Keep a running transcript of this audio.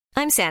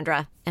I'm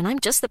Sandra, and I'm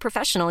just the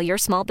professional your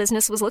small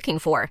business was looking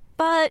for.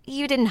 But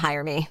you didn't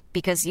hire me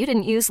because you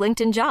didn't use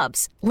LinkedIn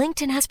Jobs.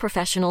 LinkedIn has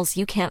professionals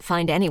you can't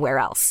find anywhere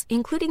else,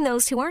 including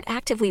those who aren't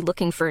actively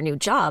looking for a new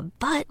job,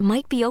 but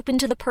might be open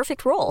to the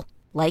perfect role,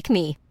 like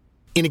me.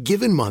 In a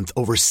given month,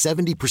 over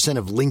 70%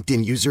 of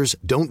LinkedIn users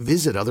don't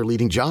visit other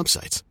leading job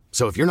sites.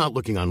 So if you're not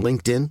looking on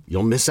LinkedIn,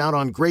 you'll miss out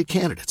on great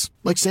candidates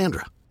like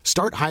Sandra.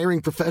 Start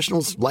hiring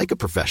professionals like a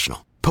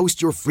professional.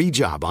 Post your free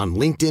job on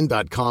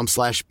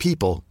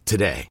linkedin.com/people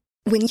today.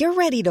 When you're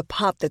ready to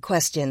pop the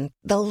question,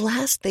 the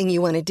last thing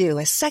you want to do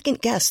is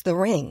second-guess the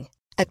ring.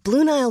 At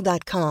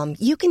BlueNile.com,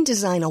 you can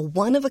design a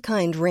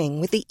one-of-a-kind ring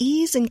with the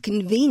ease and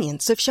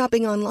convenience of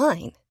shopping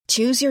online.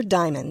 Choose your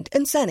diamond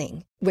and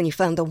setting. When you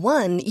find the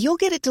one, you'll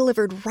get it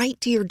delivered right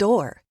to your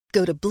door.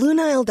 Go to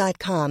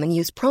BlueNile.com and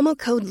use promo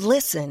code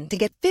LISTEN to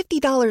get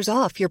 $50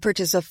 off your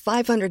purchase of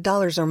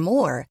 $500 or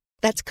more.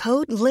 That's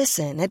code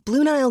LISTEN at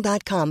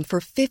BlueNile.com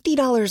for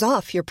 $50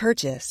 off your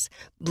purchase.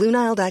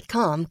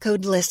 BlueNile.com,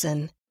 code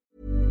LISTEN.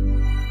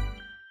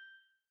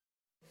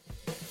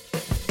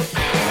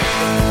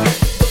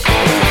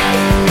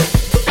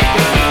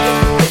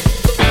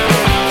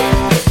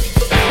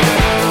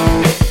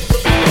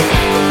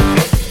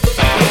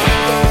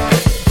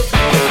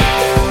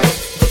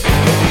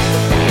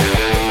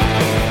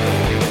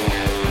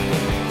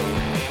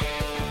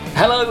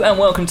 Hello and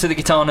welcome to the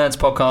Guitar Nerds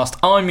podcast.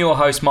 I'm your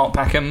host, Mark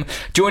Packham.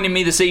 Joining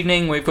me this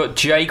evening, we've got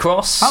Jay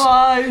Cross.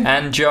 Hello.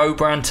 And Joe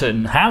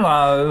Branton.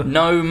 Hello.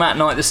 No Matt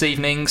Knight this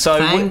evening. So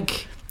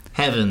Thank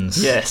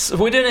heavens. Yes,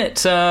 we're doing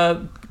it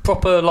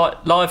proper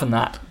live and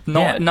that.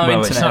 No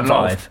internet. It's not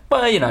live.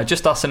 Well, you know,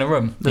 just us in a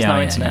room. There's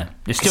no internet. Yeah.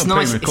 It's still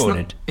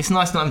pre-recorded. It's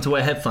nice not having to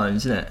wear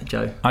headphones, isn't it,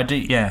 Joe? I do,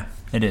 yeah,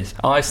 it is.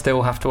 I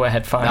still have to wear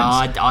headphones. No,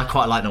 I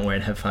quite like not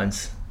wearing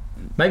headphones.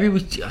 Maybe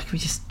we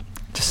just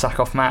sack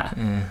off Matt.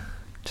 Yeah.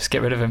 Just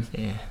get rid of him.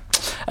 Yeah.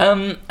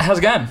 How's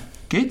it going?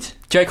 Good.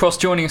 Jay Cross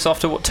joining us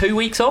after, 2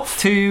 weeks off?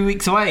 2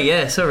 weeks away,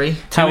 yeah, sorry.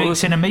 2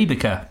 weeks in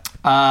Amoebica?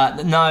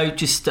 No,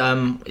 just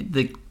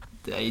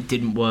it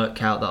didn't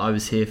work out that I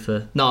was here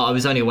for... No, I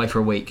was only away for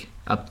a week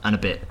and a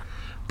bit.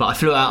 But I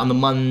flew out on the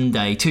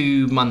Monday,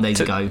 2 Mondays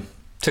ago.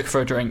 Took her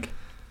for a drink?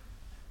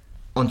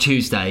 On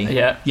Tuesday.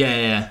 Yeah.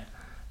 Yeah.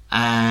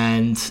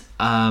 And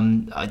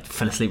I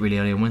fell asleep really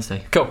early on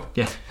Wednesday. Cool.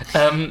 Yeah.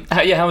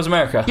 How was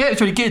America? Yeah, it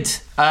was really good.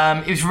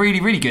 It was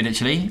really, really good,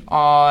 actually.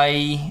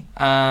 I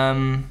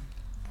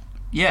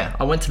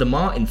went to the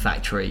Martin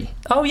factory.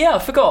 Oh, yeah, I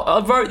forgot. I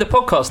wrote the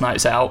podcast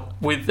notes out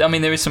with... I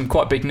mean, there is some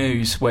quite big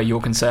news where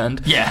you're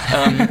concerned.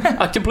 Yeah.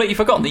 I'd completely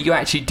forgotten that you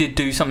actually did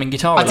do something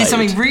guitar-related. I did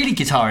something really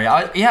guitar-y.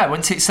 I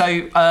went to...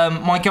 So,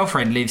 my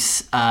girlfriend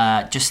lives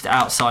just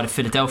outside of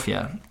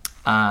Philadelphia.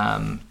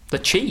 The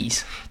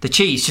cheese,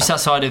 just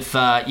outside of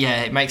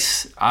it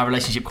makes our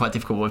relationship quite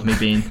difficult with me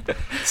being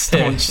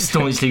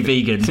staunchly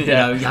vegan. You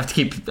know, you have to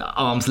keep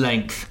arm's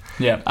length.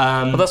 Yeah.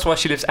 Well, that's why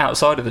she lives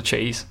outside of the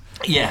cheese.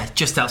 Yeah,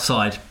 just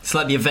outside. It's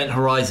like the Event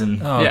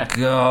Horizon. Oh yeah.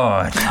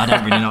 God, I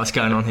don't really know what's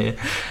going on here.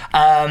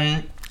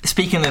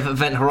 Speaking of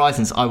Event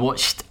Horizons, I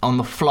watched on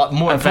the flight.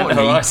 More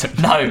importantly, Horizon.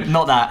 No,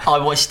 not that. I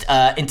watched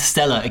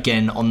Interstellar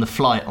again on the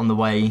flight on the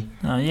way.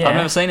 Oh yeah, I've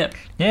never seen it.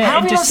 Yeah,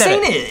 how have you not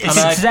seen it? It's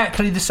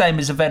exactly the same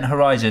as Event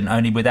Horizon,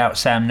 only without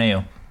Sam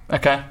Neill.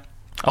 Okay,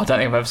 I don't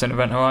think I've ever seen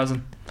Event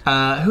Horizon.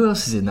 Who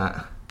else is in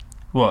that?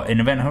 What, in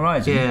Event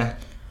Horizon? Yeah,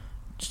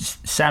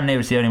 Sam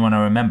Neill is the only one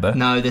I remember.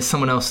 No, there's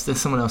someone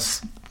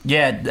else.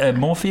 Yeah,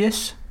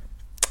 Morpheus.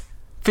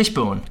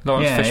 Fishburne.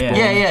 Lawrence Fishburne.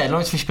 Yeah,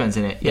 Lawrence Fishburne's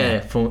in it.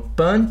 Yeah.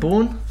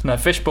 Bourne? No,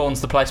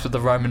 Fishburne's the place with the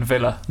Roman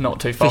villa,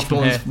 not too far from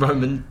here. Fishburne's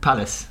Roman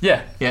palace.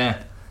 Yeah.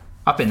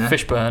 I've been there.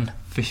 Fishburne.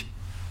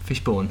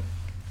 Fishburne.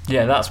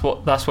 Yeah, that's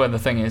where the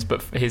thing is,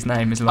 but his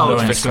name is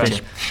Lawrence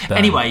Fishburne.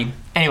 Anyway,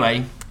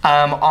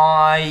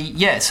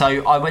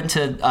 so I went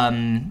to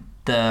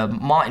the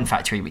Martin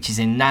factory, which is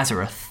in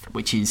Nazareth,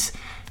 which is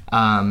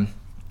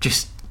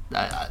just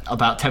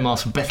about 10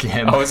 miles from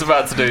Bethlehem. I was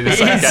about to do this.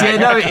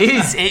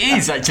 It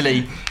is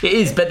actually. It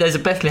is, but there's a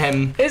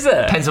Bethlehem, is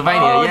there?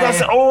 Pennsylvania. Oh,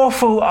 that's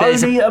awful.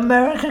 Only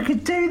America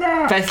could do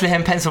that.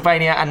 Bethlehem,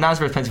 Pennsylvania, and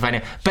Nazareth,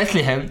 Pennsylvania.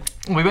 Bethlehem.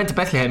 We went to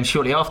Bethlehem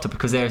shortly after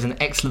because there is an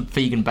excellent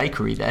vegan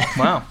bakery there.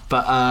 Wow.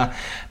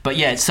 but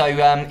yeah, so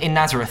in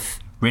Nazareth,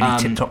 really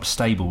tip-top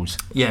stables.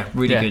 Yeah,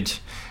 really good.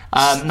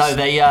 No,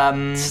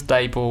 they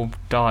stable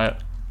diet.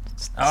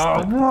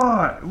 Oh,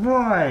 what?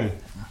 Why?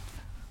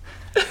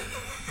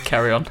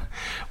 Carry on.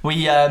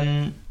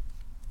 I'm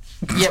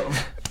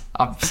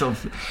sort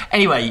of...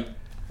 Anyway,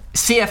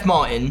 CF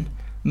Martin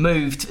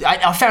moved...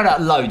 I found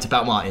out loads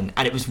about Martin,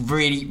 and it was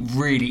really,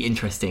 really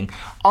interesting.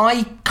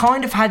 I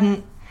kind of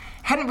hadn't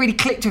really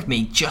clicked with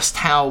me just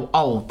how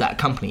old that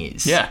company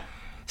is. Yeah.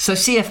 So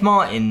CF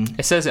Martin...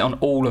 It says it on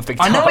all of the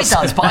guitars. I know it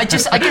does, but I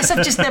guess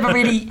I've just never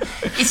really...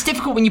 It's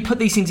difficult when you put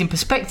these things in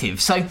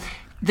perspective. So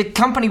the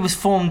company was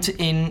formed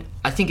in,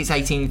 I think it's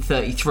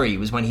 1833,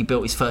 was when he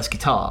built his first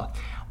guitar.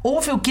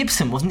 Orville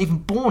Gibson wasn't even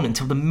born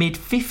until the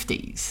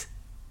mid-50s.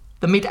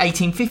 The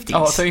mid-1850s.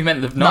 Oh, I thought you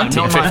meant the 1950s. No, not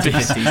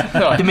 1950s.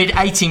 No. The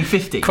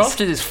mid-1850s.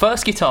 Crafted his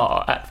first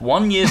guitar at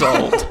 1 year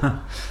old.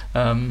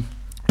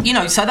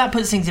 So that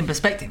puts things in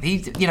perspective.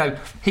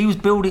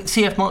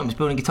 CF Martin was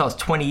building guitars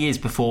 20 years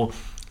before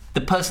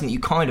the person that you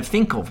kind of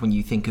think of when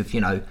you think of,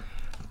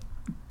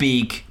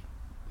 big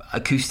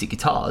acoustic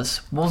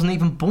guitars wasn't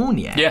even born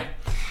yet. Yeah.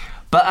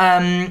 But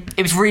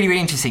it was really,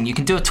 really interesting. You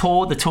can do a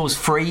tour. The tour's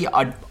free.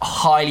 I'd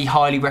highly,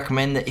 highly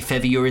recommend that if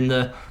ever you're in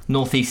the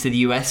northeast of the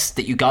US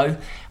that you go.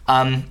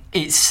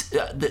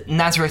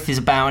 Nazareth is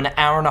about an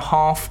hour and a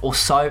half or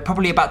so,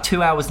 probably about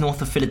 2 hours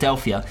north of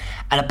Philadelphia,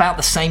 and about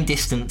the same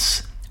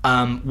distance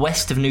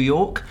west of New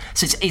York.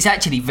 So it's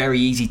actually very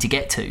easy to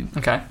get to.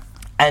 Okay.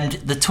 And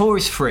the tour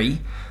is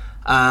free.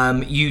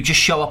 You just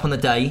show up on the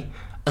day,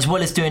 as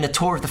well as doing a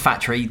tour of the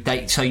factory.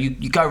 So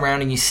you go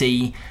around and you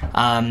see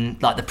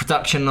like the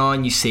production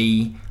line, you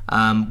see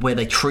where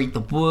they treat the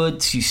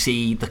woods, you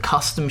see the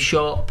custom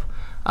shop.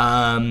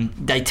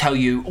 They tell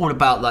you all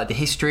about like the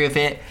history of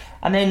it.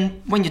 And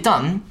then when you're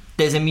done,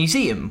 there's a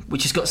museum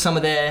which has got some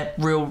of their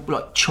real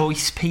like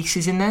choice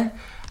pieces in there.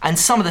 And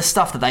some of the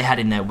stuff that they had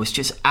in there was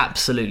just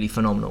absolutely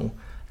phenomenal.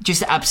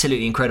 Just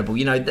absolutely incredible.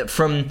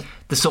 From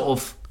the sort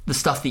of the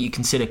stuff that you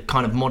consider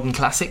kind of modern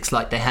classics,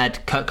 like they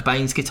had Kurt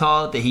Cobain's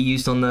guitar that he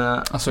used on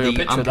the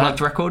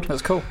Unplugged record.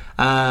 That's cool.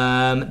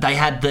 They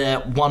had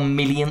the 1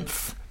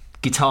 millionth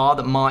guitar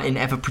that Martin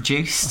ever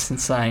produced. That's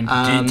insane.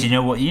 Do you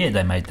know what year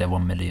they made their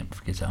 1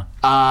 millionth guitar?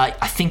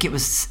 I think it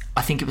was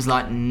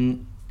like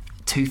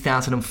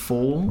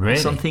 2004 really? Or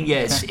something. Yeah,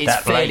 it's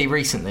fairly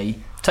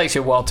recently. Takes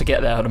you a while to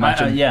get there, I'd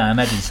imagine. Yeah, I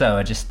imagine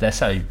so. They're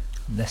so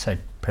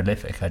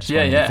prolific. I just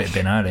wondered if it had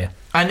been earlier.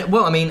 And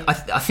well, I mean, I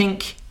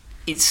think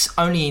it's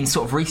only in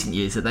sort of recent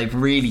years that they've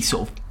really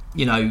sort of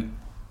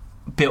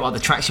built up the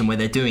traction where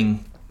they're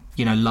doing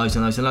loads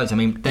and loads and loads. I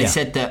mean, they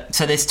said that.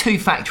 So there's two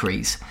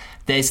factories.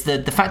 There's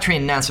the factory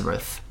in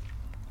Nazareth,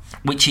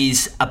 which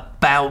is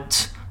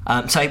about.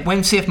 So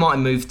when C.F.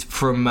 Martin moved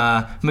to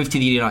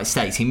the United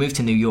States, he moved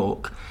to New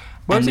York.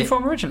 Where was he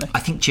from originally? I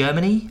think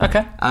Germany.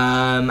 Okay.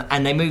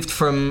 And they moved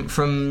from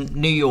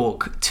New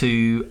York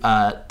to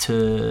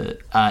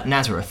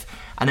Nazareth,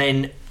 and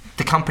then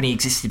the company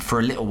existed for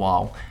a little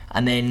while,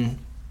 and then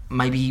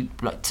maybe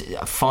like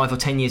 5 or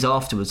 10 years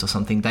afterwards or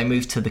something, they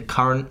moved to the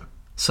current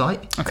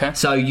site. Okay.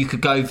 So you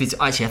could go visit.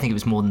 Actually, I think it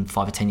was more than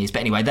 5 or 10 years,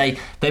 but anyway, they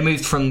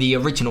moved from the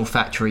original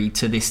factory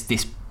to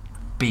this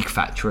big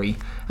factory,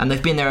 and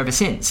they've been there ever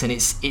since, and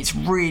it's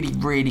really,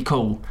 really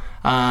cool.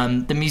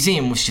 The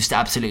museum was just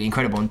absolutely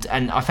incredible,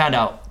 and I found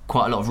out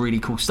quite a lot of really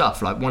cool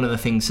stuff. Like, one of the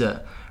things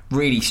that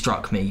really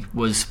struck me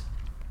was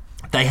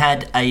they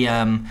had a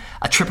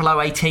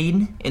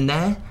 00018 in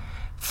there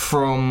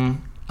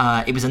from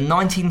it was a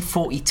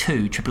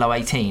 1942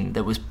 00018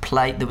 that was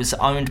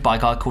owned by a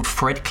guy called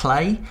Fred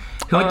Clay,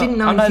 who I didn't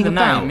know anything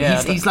about.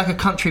 He's like a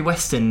country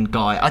western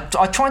guy.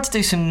 I tried to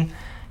do some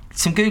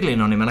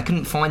Googling on him, and I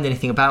couldn't find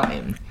anything about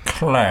him.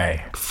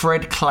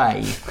 Fred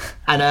Clay.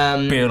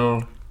 And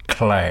Bill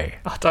Clay.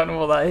 I don't know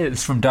what that is.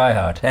 It's from Die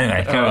Hard.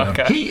 Anyway, go on.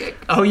 Okay.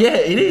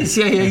 It is.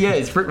 Yeah.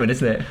 It's Brickman,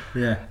 isn't it?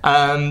 Yeah.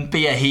 But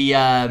yeah, he.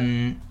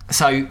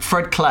 So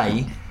Fred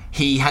Clay,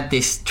 he had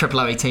this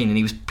 00018, and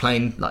he was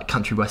playing like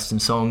country western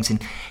songs,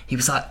 and he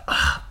was like,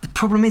 the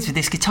problem is with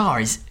this guitar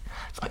is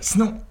like it's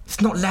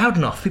not loud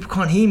enough. People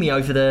can't hear me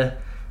over the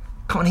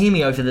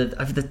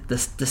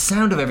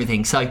sound of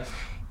everything. So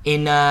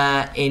in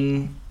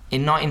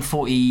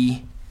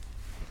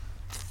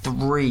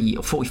 1943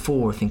 or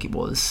 44, I think it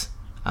was.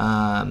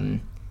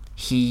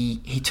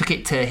 He took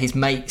it to his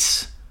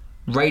mate's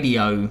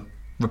radio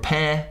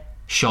repair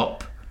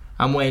shop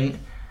and went,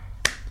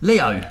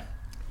 Leo,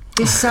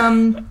 this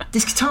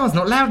guitar's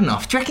not loud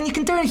enough. Do you reckon you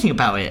can do anything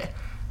about it?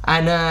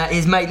 And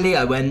his mate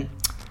Leo went,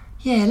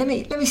 yeah, let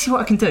me see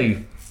what I can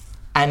do.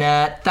 And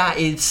that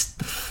is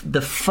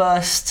the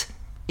first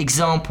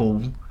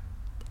example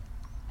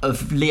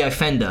of Leo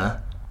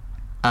Fender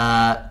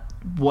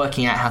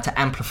working out how to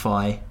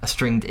amplify a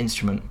stringed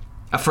instrument.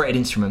 A fretted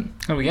instrument.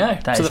 There we go.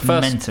 That so is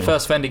the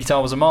first Fender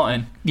guitar was a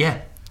Martin.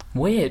 Yeah.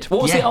 Weird.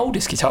 What was the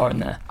oldest guitar in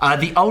there?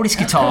 The oldest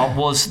guitar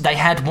was, they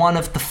had one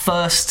of the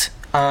first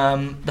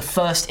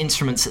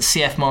instruments that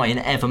CF Martin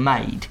ever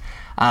made,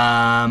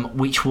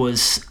 which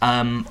was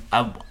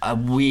a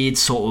weird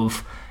sort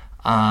of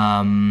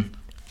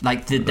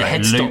like the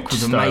headstock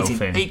was amazing.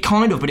 Thing. It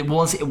kind of, but it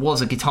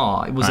was a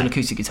guitar. It was an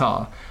acoustic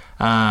guitar,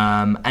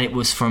 and it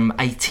was from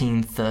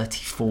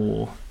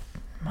 1834.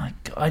 My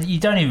God, you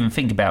don't even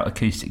think about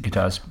acoustic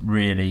guitars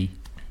really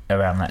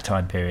around that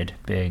time period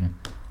being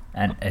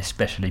an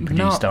especially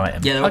produced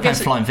item. Yeah, they were playing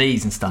Flying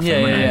V's and stuff.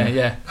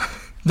 Yeah.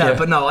 No,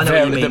 but no, I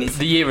know what you mean.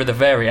 The year of the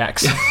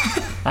Variax,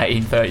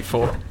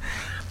 1834.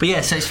 But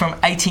yeah, so it's from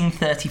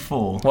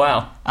 1834.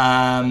 Wow.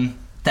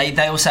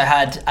 They also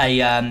had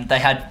they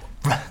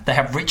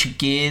have Richard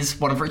Gere's,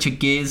 one of Richard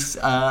Gere's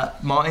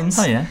Martins.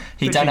 Oh yeah,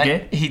 he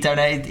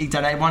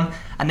donated one,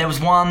 and there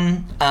was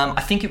one.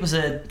 I think it was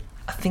a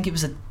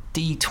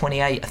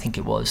D28. I think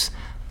it was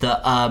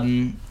that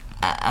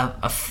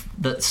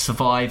that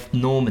survived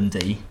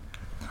Normandy.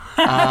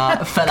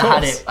 A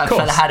fella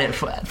had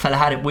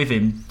it with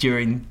him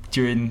during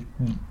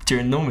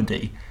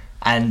Normandy.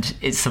 and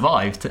it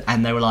survived.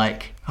 And they were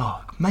like,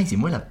 "Oh,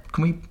 amazing!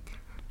 Can we?"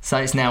 So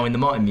it's now in the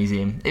Martin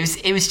Museum.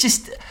 It was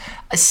just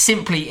a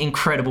simply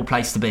incredible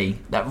place to be.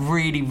 That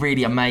really,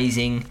 really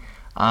amazing.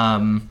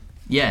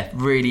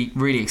 Really,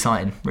 really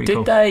exciting. Really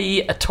cool. Did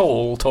they at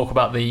all talk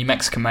about the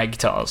Mexican-made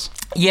guitars?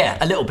 Yeah,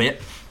 a little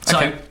bit. So,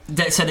 Okay.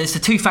 So there's the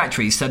two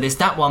factories. So there's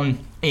that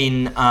one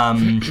in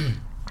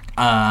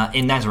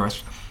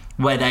Nazareth,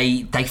 where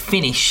they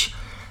finish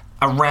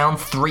around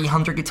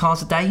 300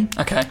 guitars a day.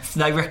 Okay.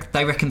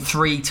 They reckon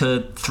 3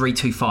 to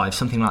 325,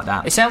 something like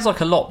that. It sounds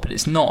like a lot, but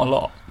it's not a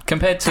lot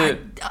compared to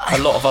a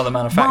lot of other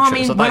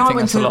manufacturers. I don't think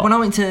that's a lot. When I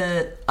went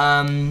to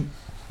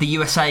the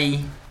USA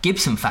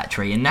Gibson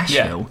factory in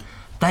Nashville,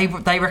 they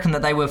reckon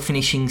that they were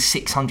finishing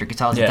 600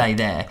 guitars a day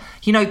there.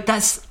 You know,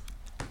 that's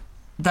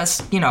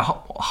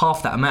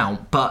half that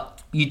amount.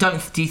 But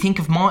do you think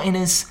of Martin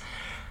as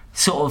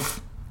sort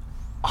of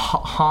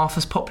half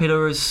as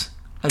popular as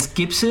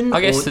Gibson?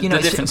 I guess the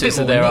difference is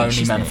that they're only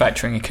niche,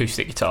 manufacturing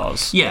acoustic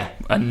guitars. Yeah,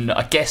 and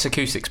I guess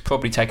acoustics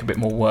probably take a bit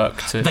more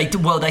work to. They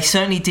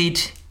certainly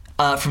did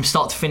from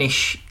start to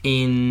finish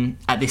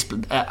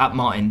at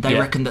Martin. They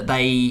reckon that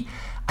I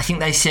think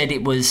they said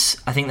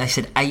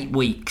 8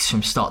 weeks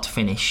from start to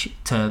finish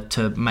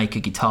to make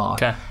a guitar.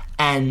 Okay.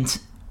 And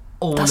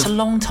that's a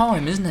long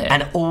time, isn't it?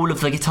 And all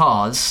of the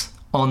guitars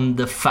on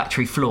the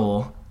factory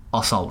floor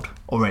are sold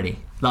already.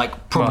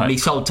 Like probably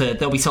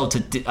they'll be sold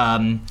to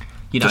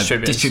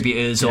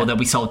distributors, or they'll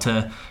be sold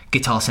to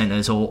guitar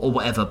centres or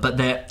whatever. But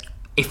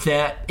if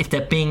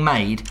they're being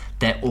made,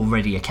 they're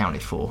already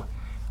accounted for.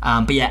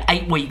 But yeah,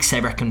 8 weeks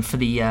they reckon for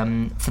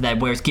their.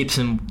 Whereas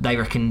Gibson, they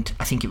reckoned,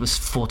 I think it was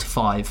 4 to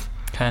 5.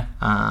 Okay.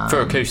 For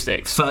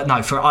acoustics.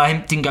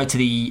 I didn't go to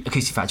the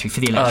acoustic factory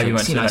for the electrics. Oh, you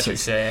went to the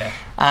electrics, yeah.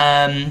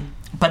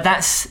 But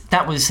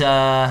that was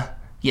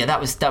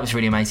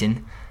really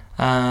amazing.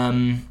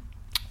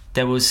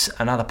 There was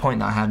another point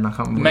that I had, and I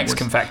can't remember.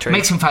 Mexican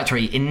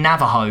factory in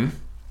Navajo,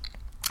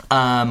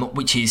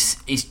 which is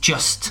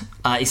just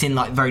it's in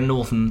like very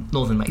northern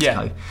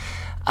Mexico.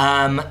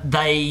 Yeah.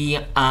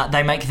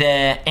 They make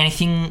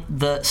anything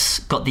that's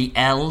got the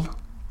L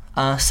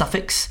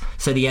suffix,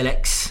 so the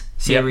LX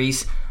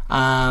series. Yep.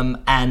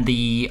 And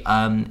the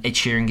Ed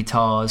Sheeran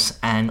guitars,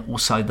 and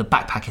also the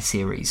Backpacker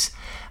series.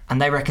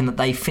 And they reckon that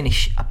they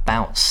finish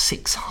about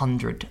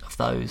 600 of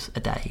those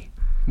a day.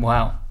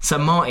 Wow. So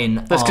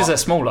Martin... That's because they're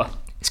smaller.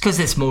 It's because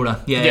they're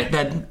smaller, yeah.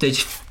 They're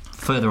just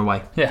further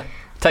away. Yeah.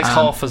 It takes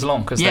half as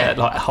long because they're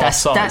like half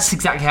size. That's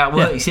exactly how it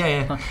works,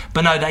 yeah.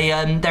 But no, they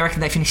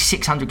reckon they finish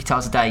 600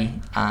 guitars a day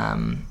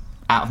out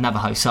of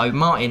Navajo. So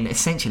Martin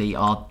essentially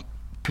are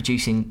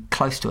producing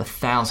close to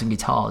 1,000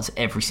 guitars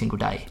every single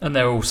day. And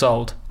they're all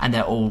sold. And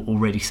they're all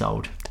already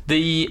sold.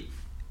 The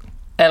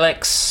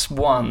LX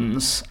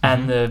ones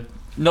and the...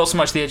 Not so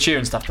much the Ed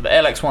Sheeran stuff, but the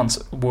LX ones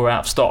were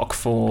out of stock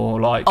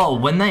for like... Oh,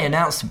 when they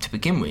announced them to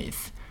begin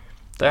with...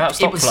 They were out of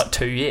stock for like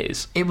 2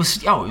 years. It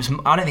was... I don't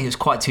think it was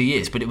quite 2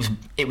 years, but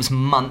it was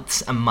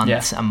months and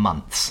months and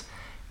months.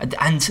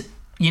 And,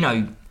 you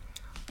know,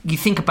 you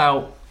think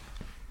about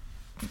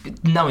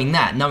knowing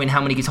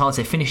how many guitars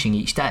they're finishing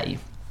each day...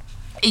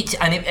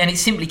 It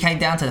simply came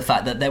down to the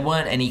fact that there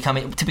weren't any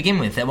coming to begin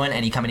with. There weren't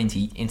any coming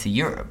into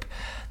Europe.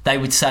 They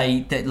would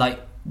say that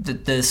like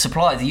the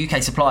supplier, the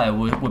UK supplier,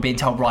 were being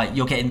told, right,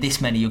 you're getting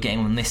this many, you're getting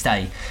on this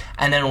day,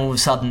 and then all of a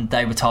sudden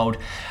they were told,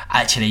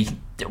 actually,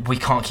 we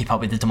can't keep up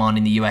with the demand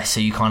in the US,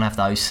 so you can't have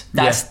those.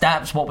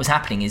 That's what was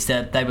happening. Is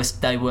that they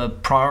were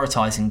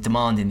prioritising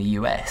demand in the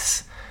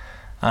US,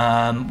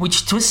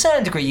 which to a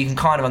certain degree you can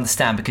kind of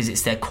understand because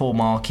it's their core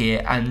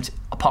market, and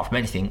apart from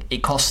anything,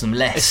 it costs them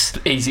less.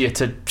 It's easier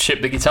to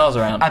ship the guitars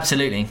around.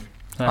 Absolutely.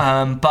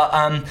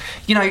 Yeah.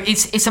 You know,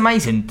 it's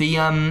amazing. The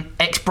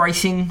X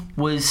bracing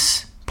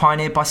was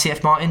pioneered by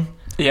CF Martin.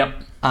 Yep.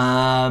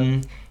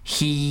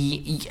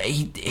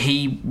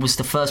 He was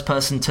the first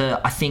person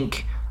to, I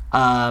think,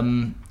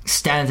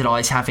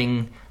 standardise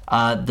having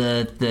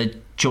the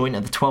joint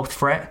at the 12th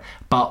fret,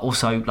 but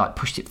also like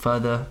pushed it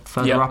further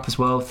up as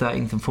well,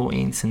 13th and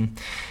 14th, and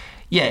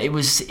yeah, it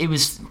was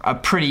a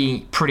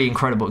pretty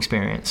incredible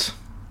experience.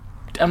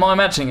 Am I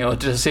imagining it, or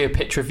did I see a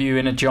picture of you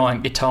in a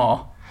giant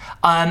guitar?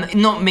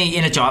 Not me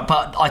in a giant,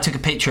 but I took a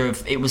picture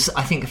of it. Was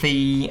I think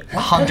the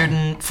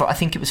 100 I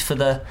think it was for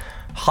the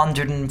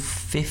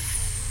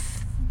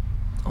 105th.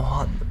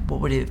 What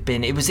would it have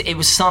been? It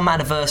was some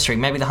anniversary,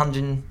 maybe the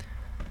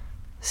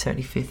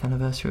 175th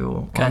anniversary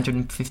or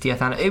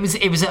 150th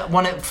anniversary. It was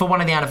for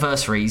one of the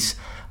anniversaries.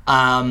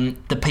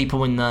 The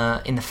people in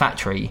the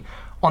factory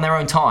on their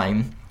own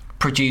time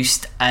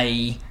produced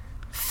a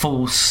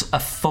full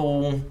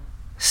scale.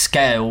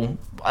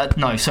 A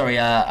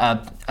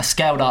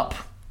scaled up.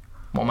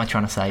 What am I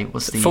trying to say?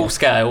 What's the full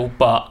scale,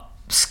 but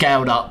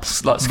scaled up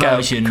like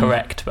version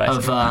correct,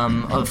 basically.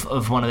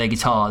 of one of their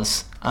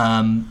guitars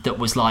that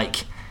was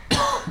like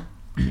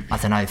I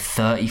don't know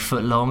 30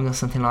 foot long or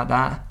something like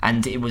that,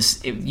 and it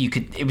was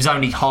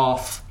only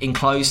half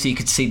enclosed, so you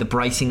could see the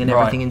bracing and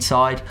everything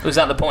inside. Was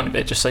that the point of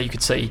it, just so you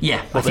could see?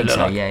 Yeah, I think so.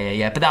 Like?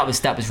 Yeah. But that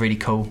was really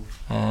cool.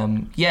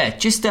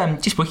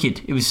 Just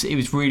wicked. It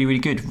was really, really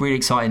good, really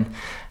exciting,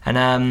 and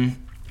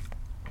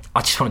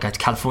I just want to go to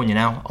California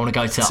now. I want to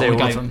go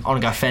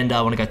Fender.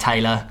 I want to go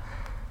Taylor.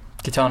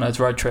 Guitar Nerds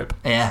road trip.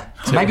 Yeah,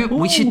 maybe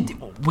we should.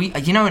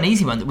 An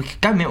easy one. We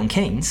could go Milton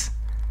Keynes.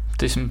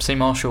 Do some C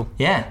Marshall.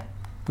 Yeah,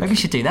 maybe we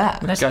should do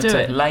that. Let's go do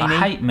to it. Laney.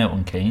 I hate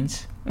Milton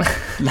Keynes.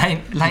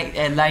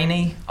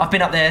 Laney. I've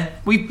been up there.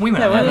 We went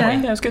up there.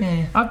 Yeah, it was good.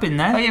 Yeah. I've been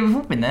there. Oh yeah, we've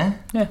all been there.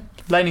 Yeah,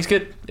 Laney's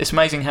good. It's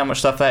amazing how much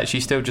stuff they actually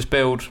still just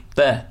build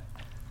there.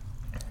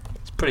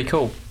 It's pretty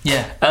cool.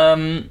 Yeah.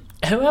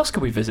 Who else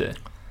could we visit?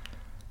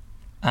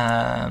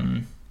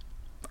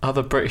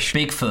 Other British.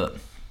 Bigfoot.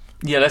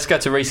 Yeah, let's go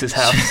to Reese's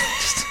house.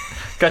 Just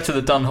go to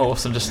the Dun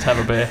Horse and just have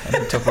a beer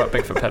and talk about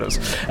Bigfoot pedals.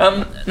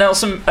 Now,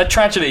 a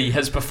tragedy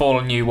has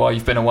befallen you while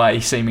you've been away,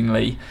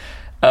 seemingly.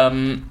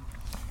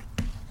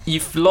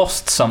 You've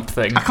lost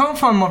something. I can't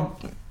find my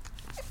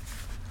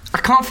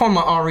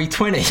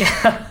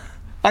RE20.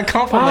 I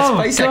can't find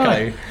my Space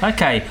Echo.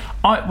 Okay,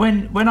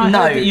 when I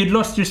heard that you'd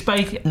lost your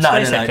Space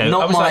Echo,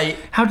 not I was my. like,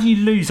 how do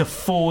you lose a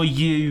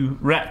 4U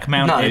rack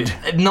mounted?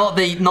 No,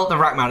 not the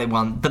rack mounted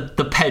one.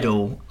 The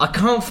pedal. I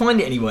can't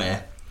find it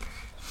anywhere.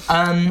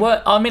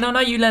 Well, I mean, I know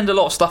you lend a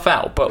lot of stuff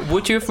out, but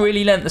would you have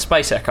really lent the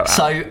Space Echo out?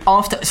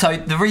 So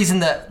the reason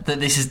that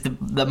this is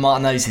that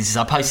Martin knows this is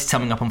I posted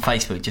something up on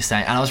Facebook just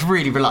saying, and I was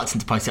really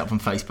reluctant to post it up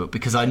on Facebook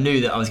because I knew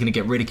that I was going to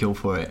get ridiculed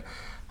for it.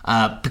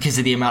 Because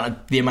of the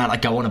amount I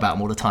go on about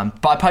them all the time.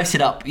 But I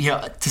posted up,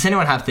 does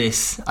anyone have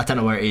this? I don't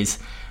know where it is.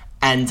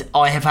 And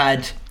I have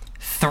had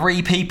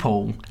 3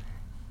 people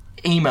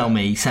email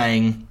me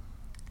saying,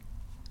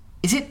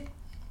 is it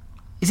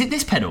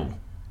this pedal?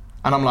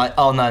 And I'm like,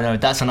 oh no,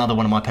 that's another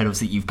one of my pedals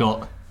that you've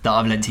got that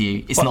I've lent to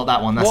you. It's not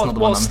that one. That's not the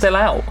one. What's still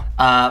out?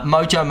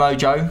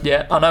 Mojo.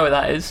 Yeah, I know what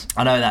that is.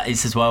 I know that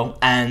is as well.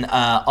 And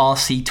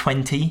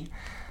RC20. Who's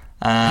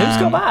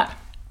got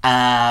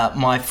that?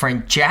 My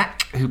friend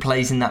Jack, who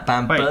plays in that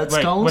band Bird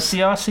Skulls. What's the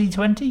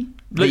RC20?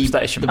 Loop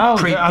Station. The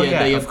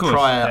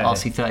prior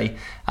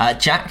RC30.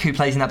 Jack, who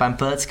plays in that band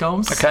Bird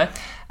Skulls. Okay.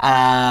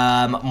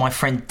 My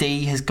friend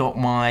D has got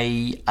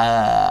my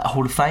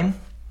Hall of Fame.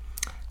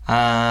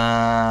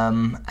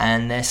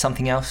 And there's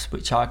something else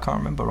which I can't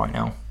remember right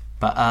now.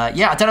 But I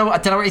don't know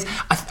what it is.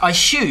 I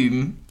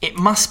assume it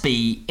must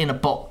be in a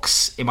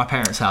box in my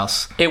parents'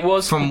 house. It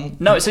was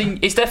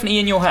it's definitely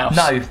in your house.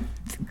 No,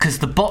 because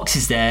the box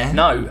is there.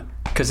 No,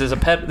 because there's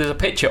a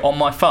picture on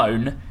my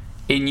phone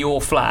in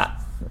your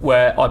flat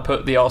where I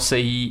put the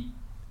RC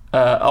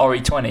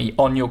RE20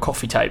 on your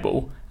coffee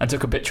table and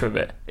took a picture of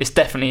it. It's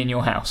definitely in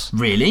your house.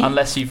 Really?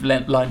 Unless you've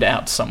loaned it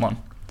out to someone.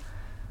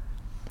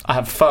 I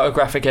have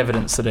photographic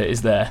evidence that it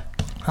is there.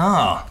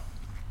 Ah,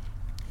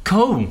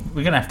 cool.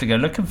 We're going to have to go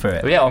looking for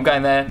it. But yeah, I'm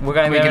going there. We're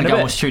going to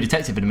go watch True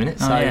Detective in a minute.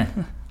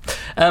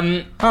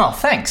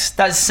 Thanks.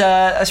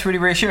 That's really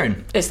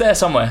reassuring. It's there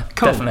somewhere,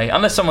 cool. Definitely.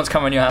 Unless someone's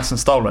come in your house and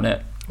stolen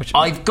it. Which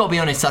I've got to be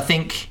honest. I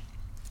think.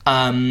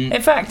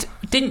 In fact,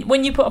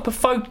 when you put up a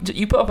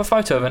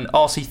photo of an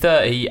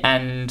RC30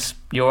 and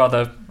your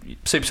other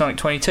Supersonic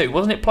 22,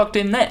 wasn't it plugged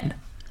in then?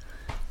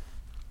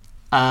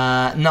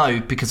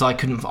 No, because I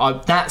couldn't.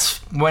 That's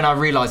when I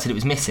realised that it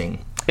was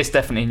missing. It's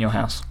definitely in your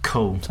house.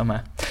 Cool.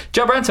 Somewhere.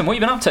 Joe Branton, what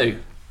have you been up to?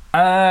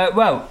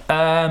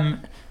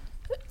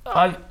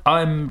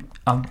 I'm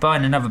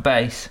buying another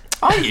bass.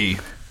 Are you?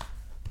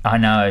 I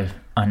know.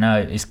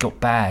 It's got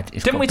bad.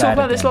 Didn't we talk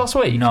about this last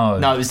week? No,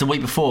 it was the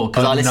week before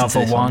because I listened to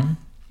this one.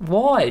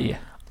 Why?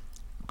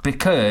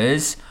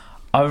 Because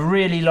I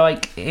really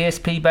like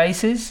ESP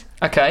basses.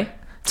 Okay.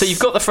 So you've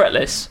got the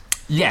fretless.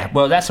 Yeah.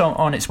 Well, that's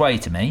on its way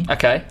to me.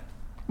 Okay.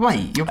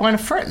 Wait, you're buying a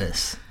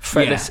fretless?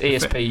 Fretless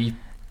ESP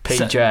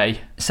PJ.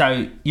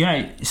 So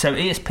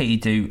ESP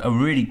do a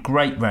really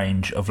great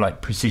range of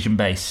like precision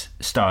bass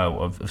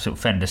style of sort of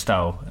Fender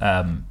style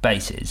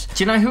basses.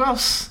 Do you know who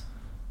else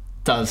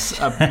does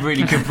a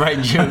really good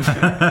range of?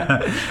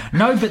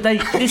 No, but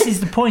this is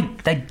the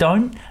point. They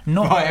don't.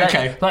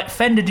 Okay. Like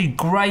Fender do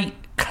great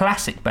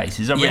classic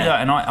basses. I really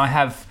like, and I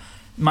have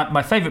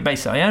my favourite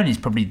bass that I own is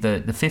probably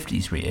the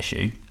 50s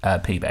reissue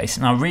P bass,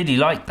 and I really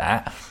like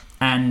that.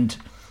 And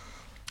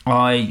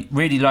I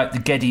really like the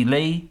Geddy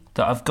Lee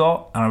that I've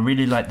got, and I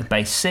really like the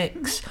Bass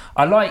 6.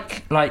 I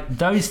like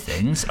those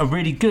things are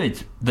really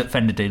good that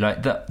Fender do,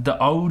 like the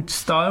old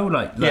style,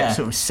 like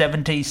sort of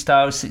 70s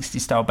style, 60s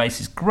style bass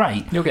is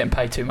great. You're getting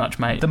paid too much,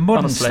 mate. The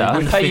modern Honestly, stuff,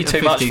 we pay you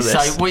too much for this.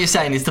 So what you're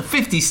saying is the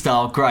 50s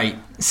style, great.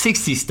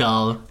 60s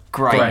style,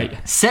 great.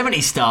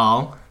 70s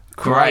style,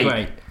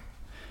 great.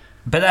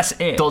 But that's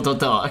it. ...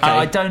 Okay.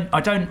 I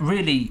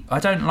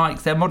don't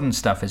like their modern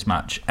stuff as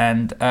much,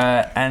 and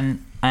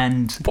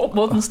what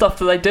modern stuff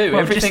do they do?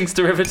 Well, everything's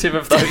derivative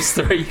of those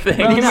 3 things.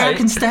 The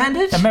American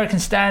Standard,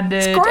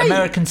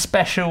 American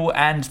Special,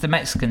 and the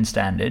Mexican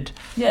Standard.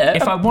 Yeah.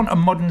 If I want a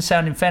modern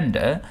sounding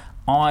Fender,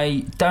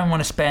 I don't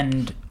want to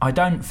spend. I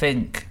don't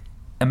think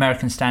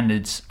American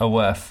Standards are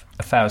worth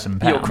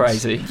 £1,000. You're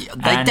crazy.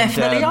 They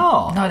definitely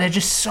are. No, they're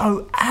just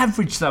so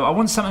average though. I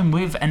want something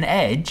with an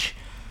edge.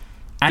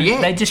 And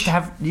they just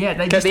have, Get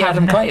the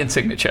Adam Clayton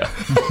signature.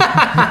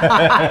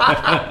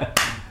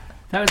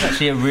 That was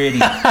actually a really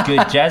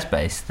good jazz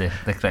bass, the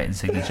Clayton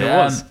Signature. It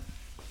was.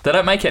 They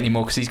don't make it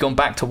anymore because he's gone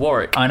back to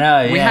Warwick. I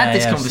know. We had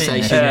this I've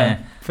conversation seen this,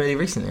 fairly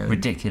recently.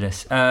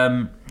 Ridiculous. What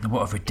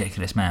a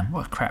ridiculous man.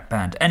 What a crap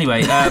band.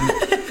 Anyway,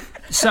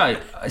 so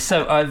I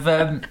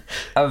found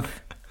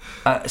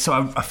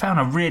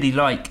I really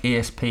like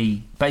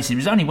ESP basses. It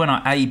was only when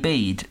I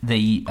A-B'd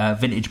the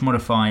vintage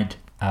modified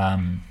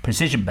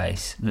precision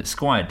bass that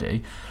Squier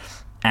do,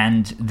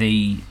 and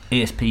the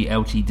ESP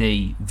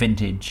LTD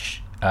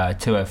vintage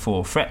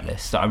 204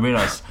 fretless, that I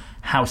realised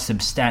how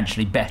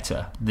substantially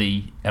better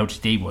the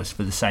LTD was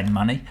for the same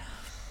money.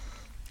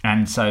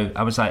 And so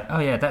I was like, oh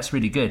yeah, that's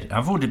really good.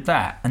 I've ordered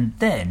that, and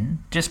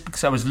then just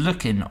because I was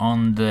looking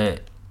on the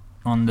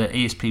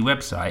ESP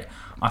website,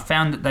 I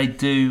found that they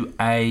do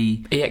a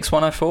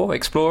EX104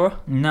 Explorer.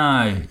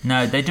 No,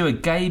 they do a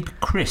Gabe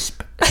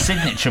Crisp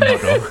signature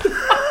model.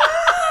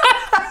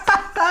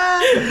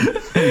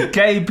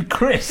 Gabe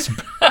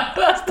Crisp.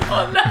 That's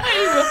not a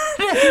name.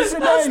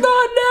 That's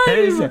not a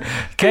name.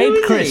 Gabe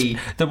Really? Crisp,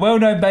 the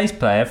well-known bass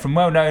player from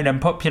well-known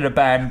and popular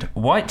band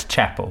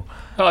Whitechapel.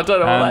 Oh, I don't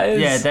know what that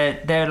is. Yeah,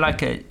 they're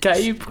like a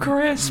Gabe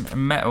Crisp.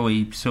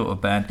 metal-y sort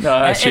of band. No,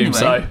 I assume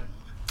so.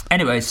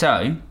 Anyway,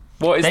 so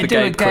What is they the do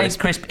Gabe a Gabe Crisp?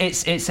 Crisp.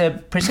 It's a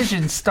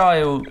precision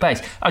style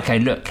bass. Okay,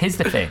 look, here's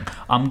the thing.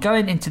 I'm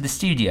going into the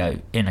studio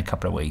in a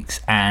couple of weeks,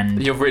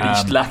 and You're really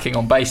lacking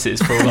on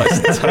basses for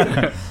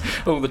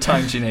all the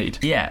tones you need.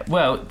 yeah.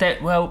 Well,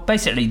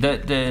 basically,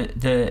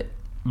 the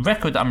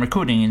record that I'm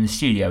recording in the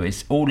studio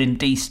is all in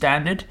D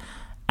standard,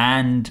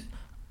 and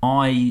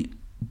I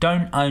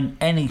don't own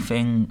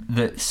anything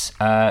that's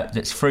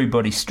through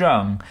body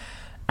strung.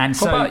 And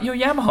What about your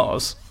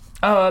Yamahas?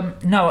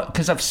 No,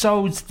 because I've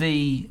sold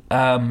the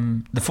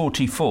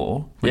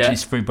 424, which Yeah.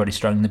 is through body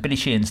strung. The Billy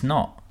Sheehan's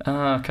not.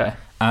 Oh, okay.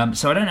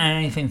 So I don't own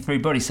anything through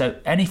body. So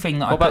anything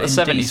that What I about put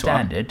the in D 70s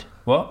one? standard.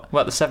 What?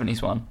 What about the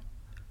 70s one?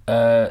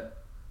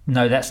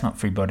 No, that's not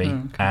free body,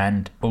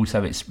 and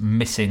also it's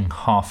missing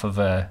half of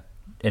a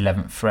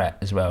 11th fret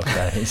as well.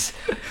 So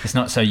it's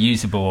not so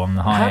usable on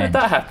the high How end. did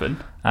that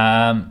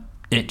happen?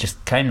 It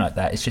just came like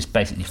that. It's just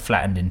basically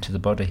flattened into the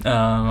body. Oh,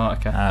 right,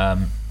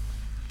 okay.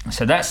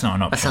 So that's not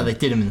an option. That's how they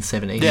did them in the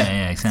 70s.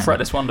 Yeah, exactly.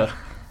 Fretless Wonder.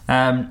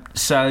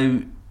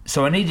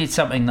 So I needed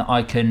something that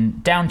I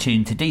can down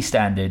tune to D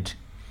standard,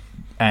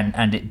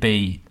 and it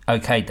be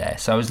okay there.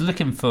 So I was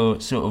looking for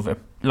sort of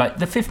like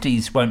the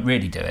 50s won't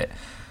really do it,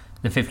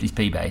 the 50s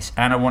P bass,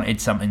 and I wanted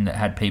something that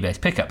had P bass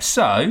pickups.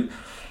 So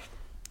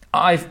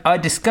I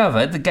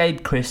discovered the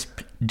Gabe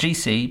Crisp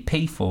GC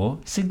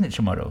P4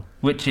 signature model,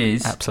 which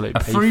is Absolute a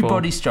free P4.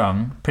 body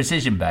strung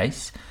precision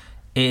bass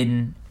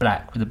in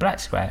black with a black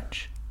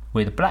scratch,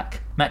 with a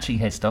black matching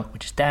headstock,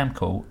 which is damn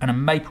cool, and a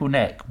maple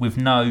neck with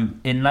no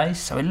inlays,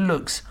 so it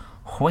looks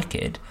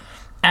wicked.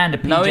 And a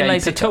PJ No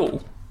inlays at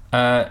pickup.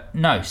 all?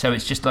 No, so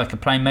it's just like a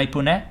plain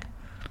maple neck,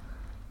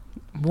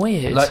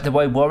 Weird. like the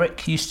way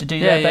Warwick used to do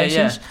their Yeah,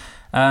 basses.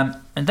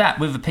 And that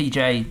with a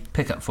PJ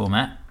pickup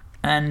format.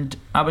 And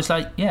I was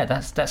like, yeah,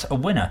 that's a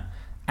winner.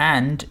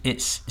 And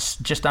it's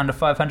just under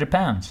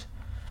 £500.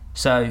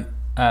 So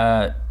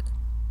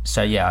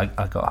yeah,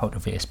 I got hold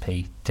of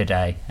ESP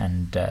today,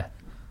 and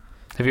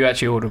Have you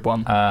actually ordered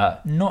one?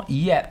 not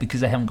yet,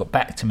 because they haven't got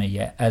back to me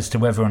yet as to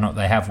whether or not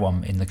they have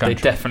one in the They country.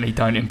 definitely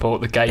don't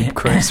import the Gabe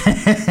Crisp.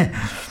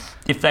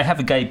 If they have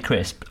a Gabe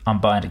Crisp, I'm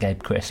buying a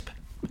Gabe Crisp.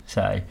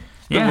 So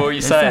The yeah, more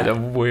you there's say it, that. the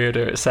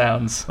weirder it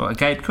sounds. What, a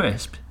Gabe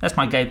Crisp? That's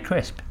my Gabe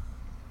Crisp.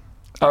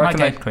 I My reckon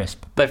Gabe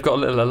Crisp. they've got a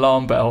little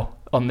alarm bell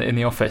in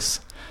the office.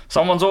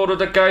 Someone's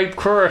ordered a Gabe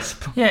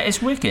Crisp. Yeah,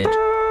 it's wicked.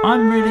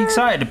 I'm really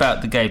excited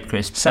about the Gabe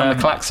Crisp. Sound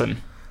the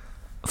klaxon.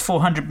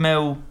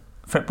 400mm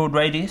fretboard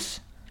radius,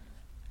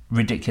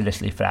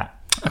 ridiculously flat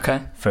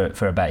Okay.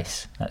 for a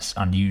bass. That's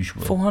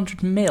unusual.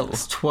 400 mil.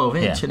 It's 12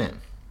 inch, Yeah. isn't it?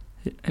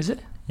 Is it?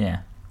 Yeah,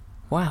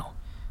 Wow.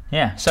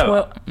 yeah.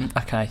 So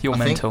Okay, you're I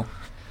think- mental.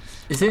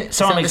 Is it?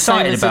 So Is I'm that the same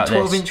excited as about a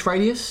 12 this. inch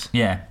radius?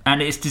 yeah,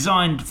 and it's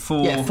designed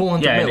for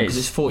 400 yeah, mil, it because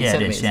is. it's 40 yeah, it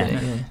centimetres, is, yeah. isn't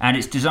it? Yeah. And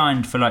it's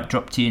designed for like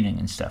drop tuning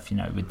and stuff,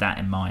 with that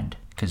in mind,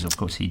 because of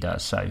course he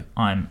does. So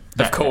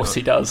Of course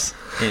he does.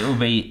 It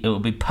will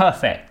be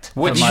perfect.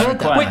 Which for my heard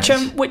that?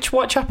 requirements. which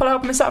Whitechapel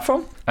album is that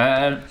from?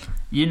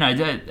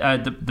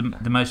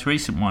 The most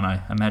recent one,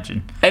 I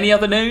imagine. Any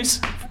other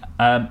news?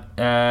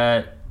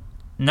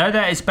 No,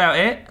 that is about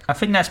it. I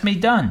think that's me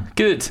done.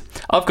 Good.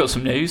 I've got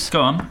some news.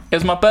 Go on. It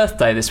was my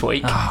birthday this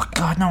week. Oh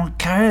God, no one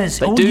cares.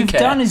 They All do you've care.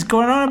 done is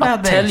going on about I'll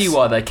this. tell you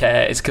why they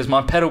care. It's because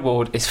my pedal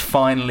board is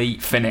finally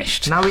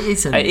finished. No, it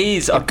isn't. It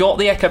is. I've got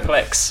the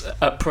Echoplex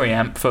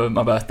preamp for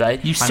my birthday.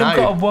 You've still know.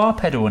 got a wah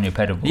pedal on your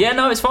pedal board. Yeah,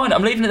 no, it's fine.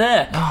 I'm leaving it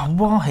there. Oh,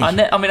 why?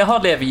 I mean, I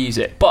hardly ever use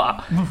it,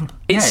 but Yeah,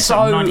 it's like so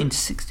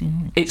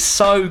 1969. it's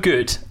so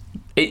good.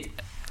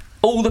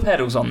 All the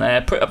pedals on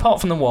there, apart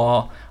from the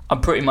wah, I'm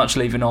pretty much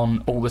leaving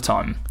on all the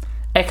time.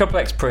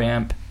 Echoplex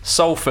preamp,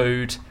 Soul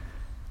Food,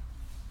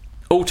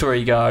 Alter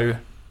Ego,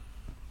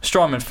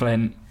 Strymon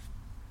Flint,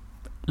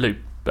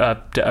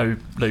 Ditto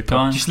Looper. Go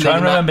on, Just try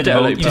and leaving remember that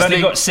them all. Ditto You've loop. only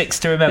Just got 6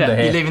 to remember Yeah,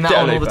 here. You're leaving that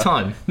Ditto on all the Looper.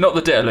 time. Not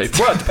the Ditto Loop.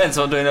 Well, it depends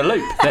on doing a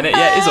loop. Then it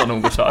is on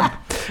all the time.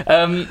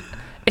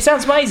 It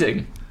sounds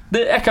amazing. The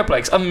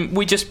Echoplex.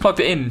 We just plugged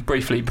it in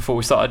briefly before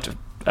we started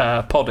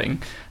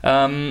podding.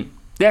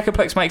 The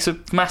Echoplex makes a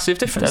massive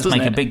difference. It does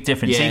make a big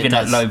difference, even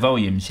at low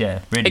volumes.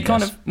 Yeah, really. It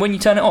kind of, when you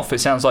turn it off, it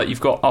sounds like you've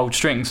got old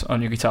strings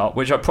on your guitar,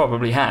 which I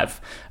probably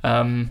have.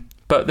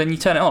 But then you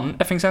turn it on,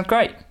 everything sounds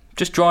great.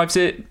 Just drives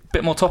it, a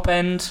bit more top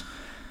end.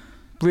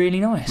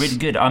 Really nice. Really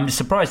good. I'm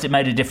surprised it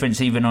made a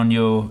difference even on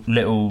your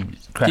little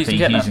crappy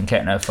Hughes and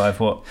Kettner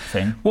 5-watt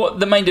thing.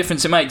 What the main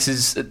difference it makes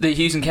is the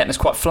Hughes and Kettner's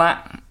quite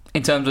flat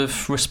in terms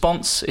of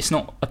response. It's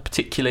not a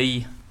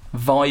particularly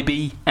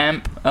vibey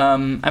amp,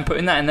 and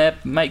putting that in there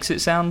makes it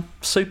sound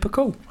super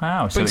cool.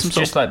 Wow, so it's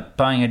just like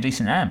buying a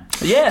decent amp.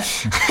 Yeah.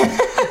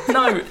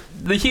 No,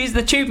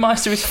 the Tube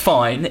Meister is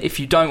fine if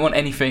you don't want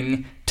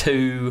anything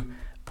too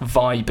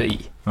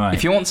vibey. Right.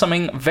 If you want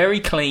something very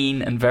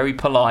clean and very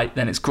polite,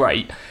 then it's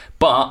great.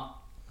 But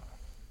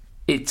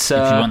it's... if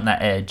you want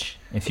that edge.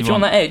 If you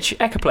want that edge,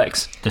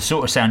 Echoplex. The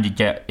sort of sound you'd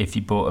get if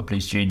you bought a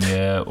Blues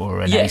Junior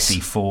or an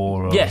AC4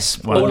 or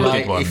one of the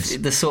big ones.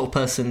 If the sort of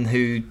person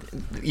who,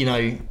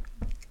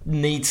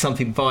 needs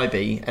something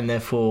vibey and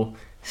therefore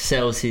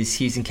sells his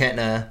Hughes and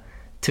Kettner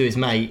to his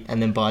mate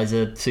and then buys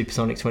a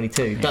Supersonic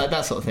 22.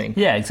 That sort of thing.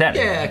 Yeah,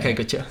 exactly. Yeah, okay,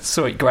 gotcha.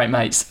 Sweet, great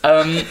mates.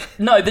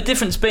 No, the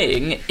difference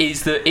being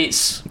is that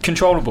it's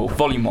controllable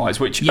volume-wise,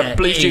 which a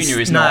Blues Junior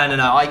is not.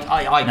 No, I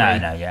agree.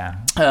 No, yeah.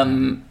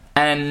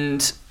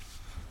 And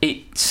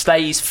it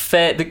stays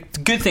fair. The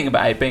good thing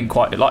about it being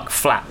quite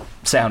flat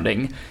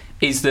sounding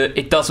is that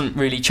it doesn't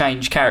really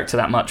change character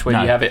that much when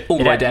you have it all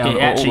the way down.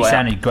 It actually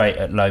sounded great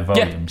at low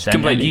volumes. Yeah,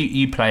 completely.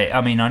 You play it. I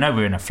mean, I know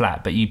we're in a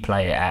flat, but you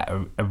play it at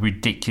a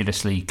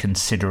ridiculously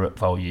considerate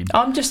volume.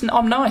 I'm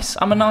nice.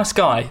 I'm a nice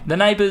guy. The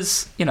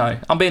neighbours,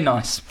 I'm being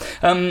nice.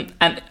 And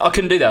I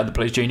couldn't do that with the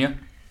Blues Junior.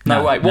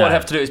 No way. What I'd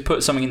have to do is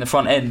put something in the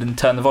front end and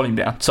turn the volume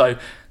down. So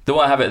the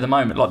way I have it at the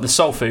moment, like the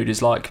Soul Food is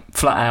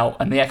flat out,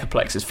 and the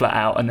Echoplex is flat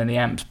out, and then the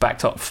amp's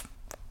backed off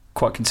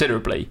quite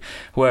considerably.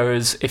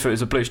 Whereas if it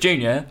was a Blues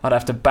Junior, I'd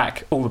have to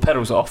back all the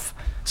pedals off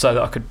so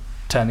that I could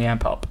turn the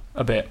amp up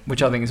a bit,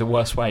 which I think is a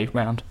worse way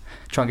round.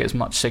 Try and get as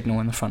much signal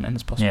in the front end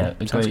as possible.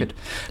 Yeah, sounds good.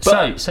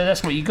 But so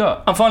that's what you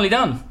got. I'm finally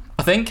done,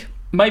 I think.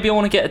 Maybe I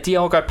want to get a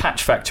Diago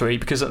Patch Factory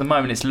because at the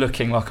moment it's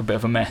looking like a bit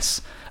of a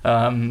mess.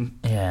 And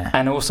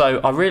also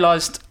I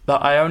realised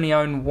that I only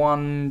own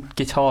one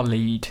guitar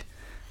lead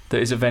that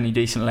is of any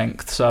decent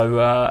length,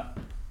 so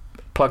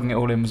plugging it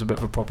all in was a bit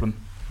of a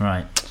problem.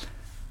 Right.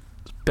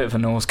 Bit of a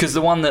nose, because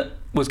the one that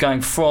was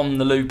going from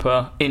the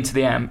looper into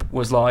the amp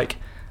was like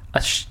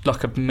a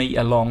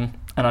metre long,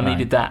 and I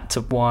needed that to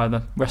wire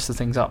the rest of the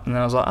things up. And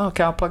then I was like,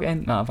 okay, I'll plug it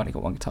in. No, I've only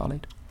got one guitar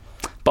lead,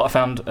 but I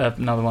found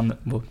another one that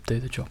will do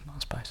the job, I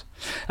suppose.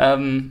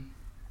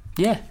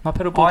 My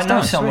pedal board's I know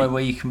done. somewhere Sweet.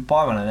 where you can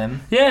buy one of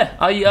them. Yeah,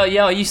 I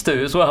used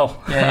to as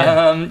well.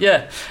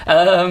 Yeah.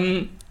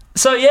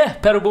 So yeah,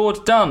 pedal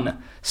board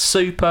done.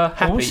 Super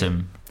happy.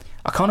 Awesome.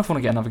 I kind of want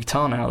to get another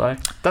guitar now, though.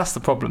 That's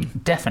the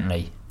problem.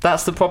 Definitely.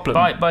 That's the problem.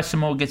 Buy some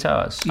more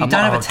guitars. You don't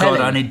have a telly.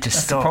 God, I need to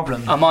That's stop. the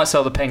problem. I might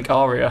sell the pink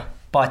Aria.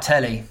 Buy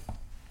telly.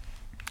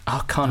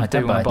 I kind of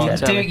don't do want to buy buy a a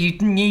telly.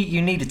 telly.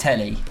 You need a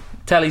telly.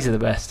 Tellies are the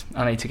best.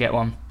 I need to get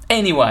one.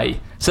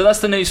 Anyway, so that's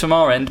the news from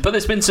our end. But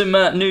there's been some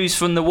news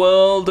from the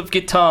world of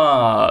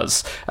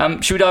guitars.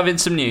 Should we dive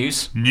into some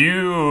news?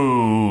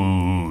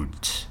 Nude.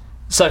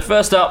 So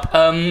first up,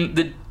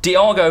 the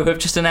Diago have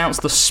just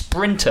announced the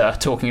Sprinter,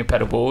 talking of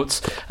pedal boards.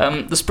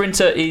 The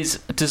Sprinter is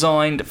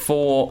designed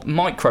for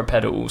micro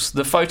pedals.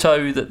 The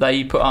photo that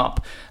they put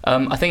up,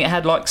 I think it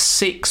had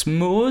 6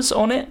 Moors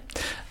on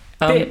it.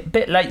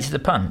 Bit late to the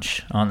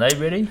punch, aren't they,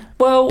 really?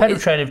 Well, Pedal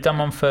Train have done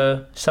one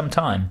for some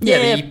time.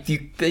 Yeah, but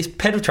it's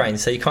pedal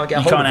trains, so you can't get a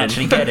You hold can't of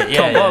them. actually get it.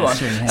 Can't buy one.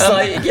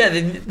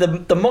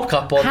 It's the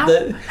mock-up on How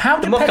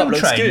the do mock-up Pedal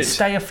looks Train good.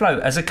 stay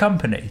afloat as a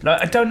company?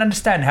 I don't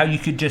understand how you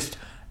could just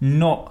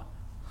not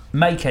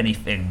make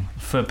anything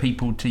for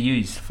people to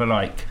use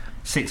for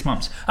 6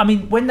 months. I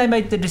mean, when they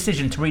made the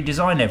decision to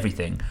redesign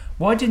everything,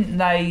 why didn't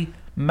they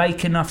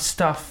make enough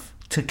stuff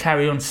to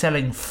carry on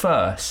selling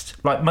first,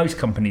 like most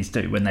companies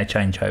do when they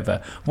change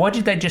over? Why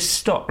did they just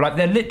stop?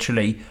 They're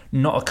literally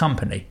not a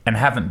company and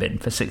haven't been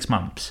for 6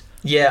 months.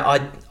 Yeah,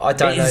 I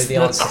don't know the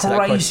answer to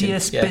that question. It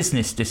is the craziest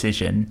business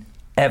decision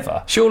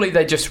ever. Surely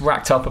they just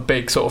racked up a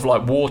big sort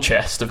of war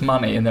chest of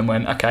money and then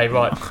went, okay,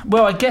 right.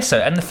 Well, I guess so.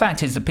 And the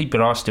fact is that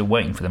people are still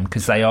waiting for them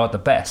because they are the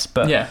best.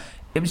 But yeah.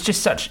 It was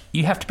just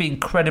you have to be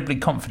incredibly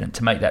confident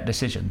to make that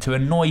decision, to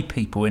annoy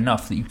people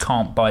enough that you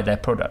can't buy their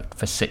product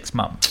for 6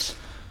 months.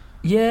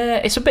 Yeah,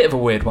 it's a bit of a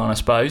weird one, I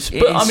suppose.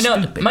 But I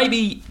mean,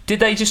 maybe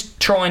did they just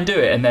try and do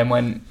it and then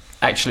when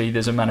actually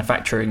there's a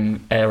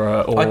manufacturing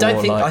error? Or I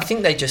don't think. I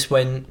think they just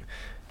went.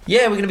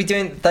 Yeah, we're going to be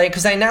doing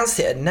because they announced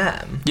it at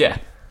NAMM. Yeah,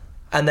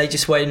 and they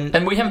just went.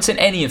 And we haven't seen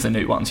any of the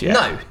new ones yet.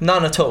 No,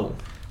 none at all.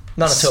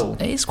 None at all.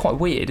 It is quite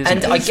weird, isn't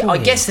it? And I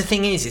guess the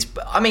thing is,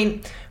 I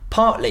mean,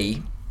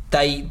 partly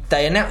they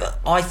announced.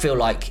 I feel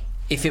like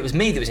if it was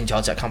me that was in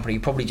charge of that company, you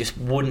probably just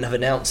wouldn't have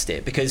announced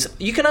it, because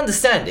you can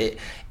understand it.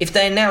 If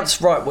they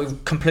announced, right, we're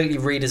completely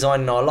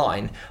redesigning our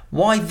line,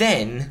 why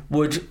then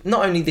would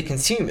not only the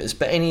consumers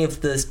but any of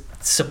the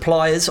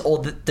suppliers or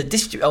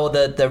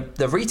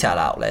the retail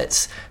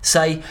outlets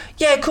say,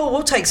 yeah, cool,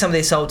 we'll take some of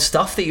this old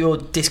stuff that you're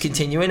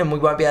discontinuing and we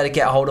won't be able to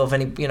get a hold of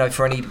any,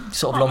 for any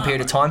sort of long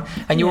period of time,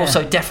 and you're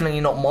also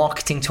definitely not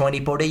marketing to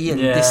anybody and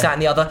this, that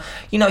and the other,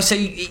 so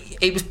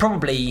it was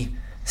probably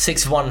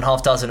 6 of one and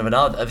half dozen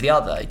of the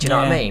other. Do you know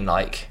what I mean?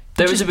 Like,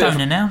 there is a bit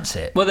don't announce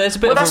it. Well, there's a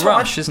bit of a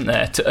rush, isn't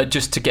there,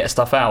 just to get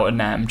stuff out at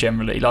NAMM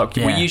generally. Like,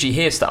 we usually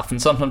hear stuff,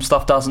 and sometimes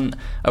stuff doesn't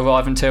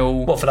arrive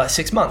until... What, for like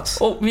 6 months?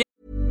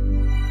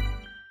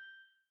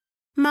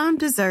 Mom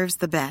deserves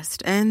the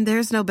best, and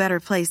there's no better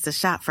place to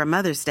shop for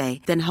Mother's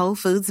Day than Whole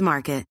Foods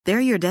Market. They're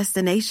your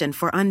destination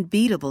for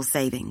unbeatable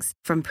savings,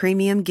 from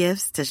premium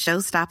gifts to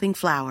show-stopping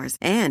flowers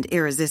and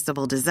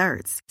irresistible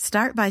desserts.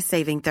 Start by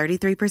saving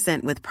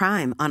 33% with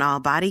Prime on all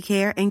body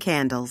care and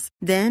candles.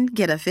 Then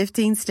get a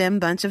 15-stem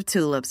bunch of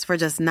tulips for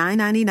just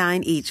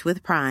 $9.99 each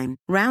with Prime.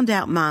 Round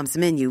out Mom's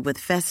menu with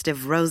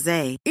festive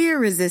rosé,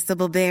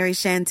 irresistible berry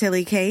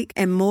chantilly cake,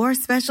 and more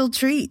special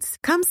treats.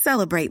 Come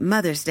celebrate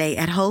Mother's Day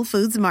at Whole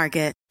Foods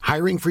Market.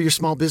 Hiring for your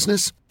small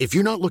business? If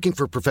you're not looking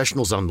for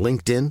professionals on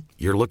LinkedIn,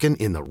 you're looking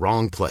in the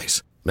wrong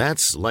place.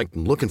 That's like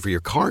looking for your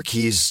car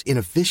keys in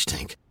a fish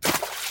tank.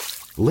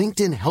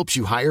 LinkedIn helps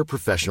you hire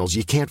professionals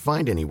you can't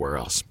find anywhere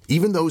else,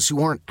 even those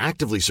who aren't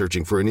actively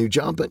searching for a new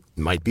job but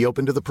might be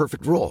open to the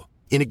perfect role.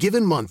 In a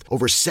given month,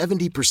 over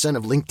 70%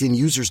 of LinkedIn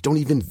users don't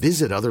even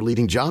visit other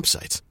leading job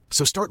sites.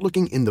 So start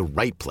looking in the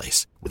right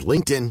place. With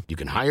LinkedIn, you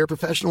can hire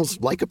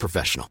professionals like a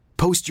professional.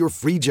 Post your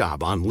free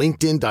job on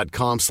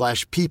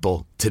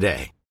linkedin.com/people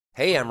today.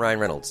 Hey, I'm Ryan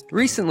Reynolds.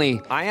 Recently,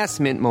 I asked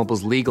Mint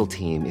Mobile's legal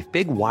team if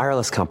big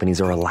wireless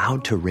companies are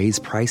allowed to raise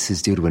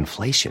prices due to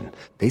inflation.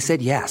 They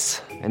said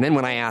yes. And then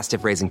when I asked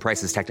if raising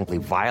prices technically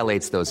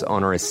violates those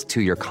onerous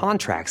 2-year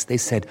contracts, they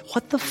said,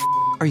 what the f***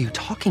 are you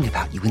talking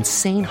about, you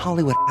insane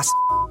Hollywood ass f-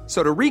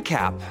 So to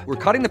recap, we're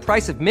cutting the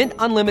price of Mint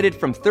Unlimited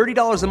from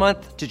 $30 a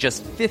month to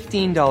just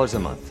 $15 a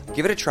month.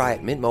 Give it a try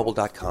at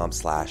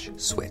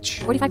mintmobile.com/switch.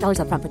 $45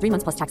 up front for 3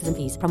 months plus taxes and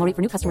fees. Promo rate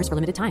for new customers for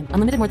limited time.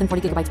 Unlimited more than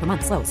 40 gigabytes per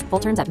month. Slows full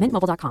terms at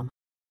mintmobile.com.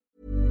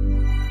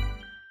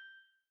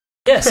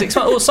 Yeah, 6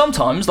 months. Or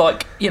sometimes,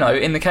 like,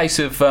 in the case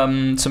of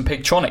some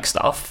Pigtronic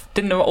stuff,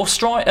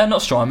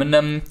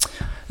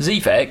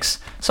 Zvex,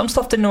 some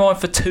stuff didn't arrive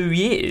for 2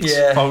 years.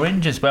 Yeah.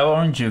 Orange as well.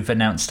 Orange have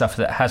announced stuff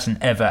that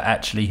hasn't ever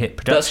actually hit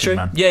production. That's true.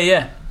 Man.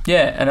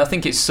 Yeah. And I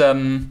think it's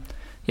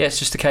it's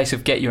just a case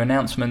of get your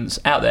announcements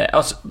out there.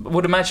 I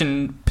would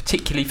imagine,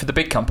 particularly for the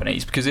big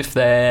companies, because if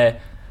they're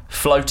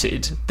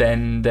floated,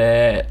 then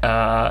their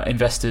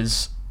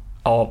investors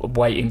are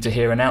waiting to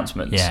hear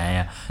announcements.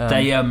 Yeah.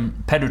 They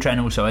Pedal Train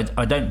also,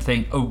 I don't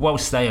think,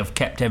 whilst they have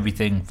kept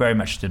everything very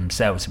much to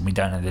themselves and we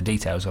don't know the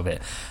details of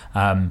it,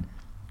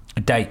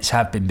 dates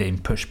have been being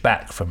pushed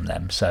back from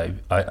them, so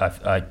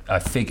I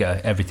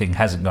figure everything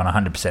hasn't gone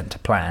 100% to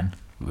plan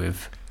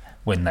with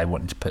when they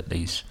wanted to put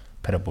these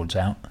pedal boards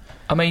out.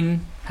 I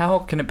mean, how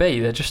hard can it be?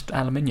 They're just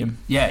aluminium.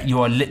 Yeah,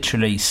 you are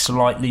literally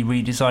slightly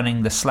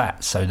redesigning the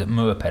slats so that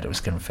Moore pedals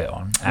can fit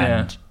on,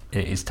 and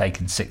it is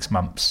taken 6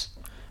 months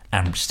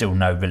and still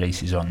no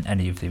releases on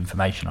any of the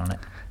information on it.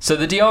 So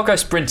the Diago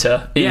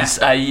Sprinter is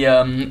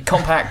a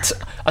compact,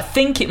 I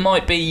think it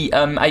might be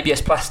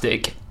ABS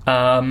plastic.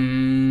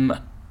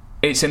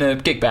 It's in a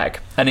gig bag,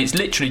 and it's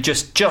literally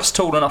just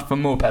tall enough for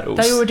more pedals.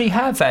 They already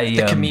have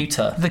the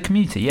commuter. The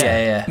commuter,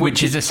 yeah.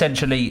 Which is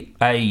essentially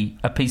a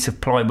piece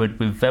of plywood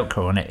with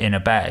Velcro on it in a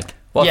bag.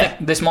 Well, I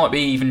think this might be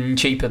even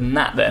cheaper than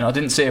that then. I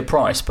didn't see a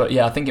price, but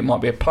I think it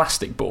might be a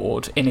plastic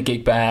board in a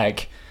gig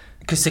bag.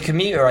 Because the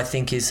commuter, I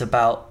think, is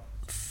about...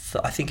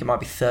 I think it might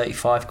be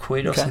 35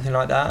 quid or something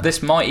like that.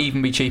 This might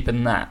even be cheaper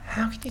than that.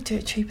 How can you do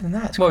it cheaper than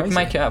that? It's crazy. Well,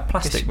 make it out of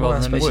plastic rather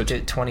than wood. You do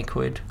it 20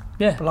 quid.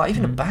 Yeah. But like,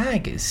 even a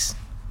bag is...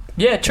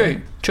 Yeah,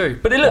 true.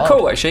 But it looked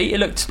cool, actually. It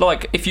looked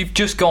like if you've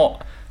just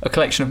got a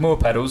collection of Moore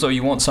pedals, or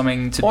you want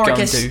something to go and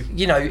do...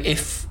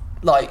 if,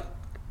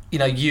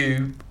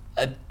 you,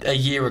 a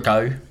year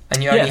ago,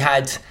 and you only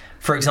had,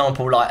 for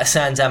example, like a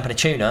Sans amp and a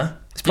tuner,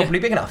 it's probably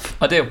big enough.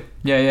 Ideal.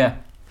 Yeah,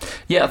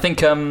 I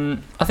think they're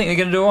going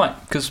to do all right,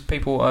 because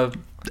people are...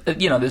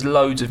 there's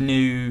loads of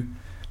new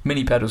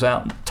mini pedals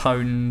out,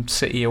 Tone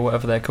City or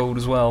whatever they're called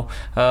as well.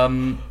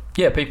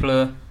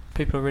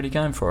 People are really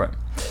going for it.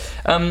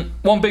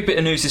 One big bit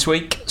of news this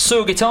week: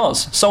 Suhr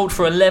guitars sold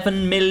for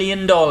 $11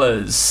 million.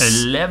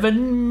 $11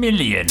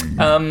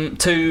 million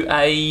to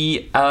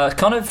a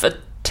kind of a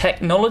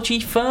technology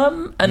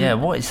firm.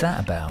 And what is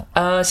that about?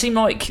 It seemed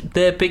like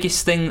their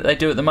biggest thing that they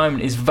do at the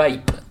moment is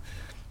vape.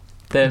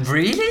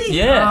 Really?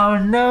 Yeah. Oh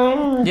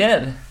no.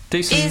 Yeah.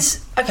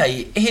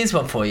 Okay, here's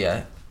one for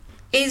you.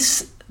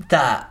 Is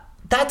that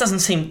doesn't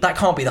seem, that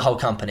can't be the whole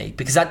company,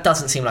 because that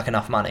doesn't seem like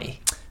enough money.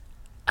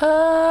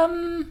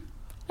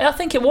 I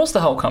think it was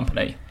the whole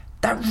company.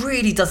 That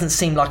really doesn't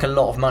seem like a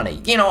lot of money.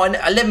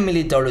 $11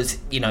 million,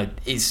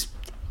 is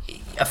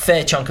a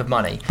fair chunk of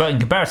money. But in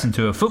comparison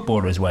to a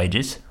footballer's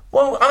wages...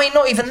 Well, I mean,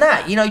 not even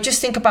that. Just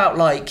think about,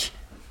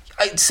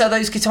 so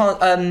those guitars...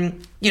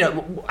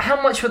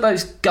 how much were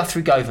those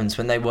Guthrie Govans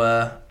when they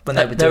were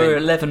doing? They were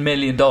 $11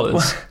 million.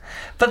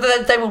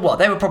 But they were what?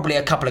 They were probably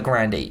a couple of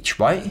grand each,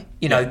 right?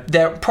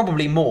 They're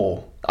probably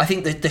more. I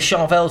think the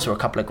Charvels were a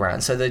couple of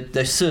grand, so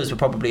the Surs were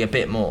probably a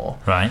bit more.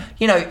 Right.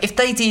 If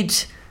they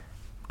did,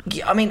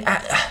 I mean,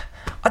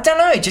 I don't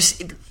know.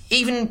 Just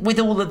even with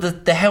all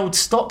of the held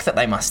stock that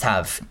they must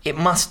have,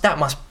 that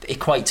must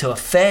equate to a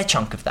fair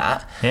chunk of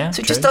that. Yeah, so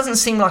it just doesn't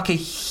seem like a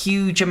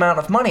huge amount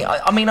of money.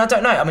 I mean, I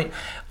don't know. I mean,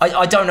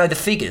 I don't know the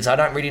figures. I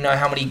don't really know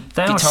how many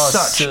they guitars. They are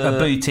such a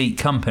boutique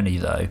company,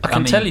 though. I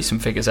can tell you some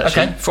figures,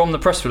 actually, from the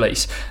press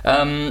release.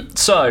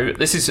 So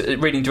this is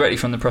reading directly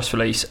from the press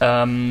release.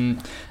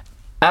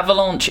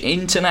 Avalanche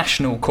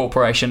International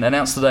Corporation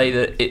announced today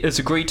that it has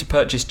agreed to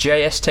purchase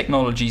JS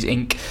Technologies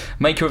Inc.,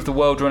 maker of the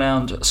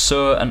world-renowned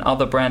Suhr and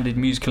other branded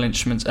musical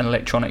instruments and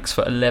electronics,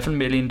 for $11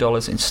 million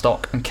in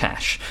stock and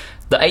cash.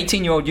 The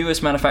 18-year-old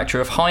US manufacturer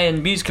of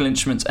high-end musical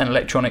instruments and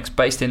electronics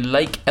based in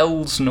Lake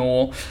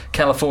Elsinore,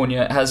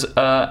 California, has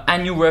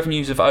annual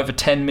revenues of over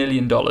 $10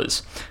 million,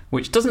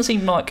 which doesn't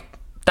seem like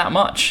that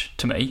much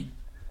to me.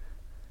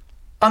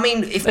 I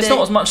mean, if it's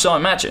not as much as I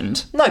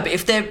imagined. No,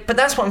 but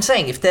that's what I'm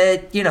saying. If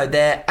their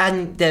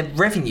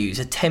revenues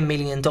are $10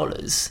 million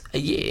a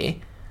year,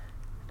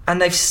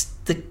 and they've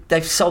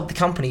sold the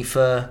company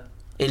for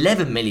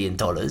 $11 million.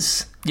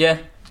 Yeah.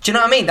 Do you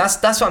know what I mean?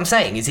 That's what I'm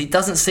saying. Is it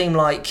doesn't seem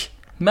like.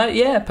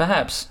 Yeah,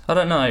 perhaps. I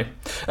don't know.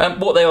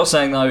 What they are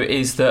saying though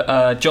is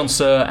that John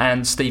Suhr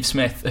and Steve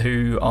Smith,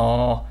 who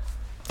are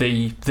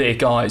their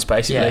guys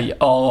basically,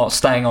 are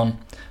staying on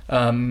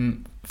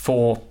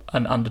for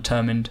an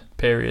undetermined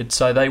period,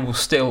 so they will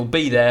still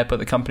be there, but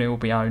the company will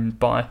be owned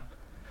by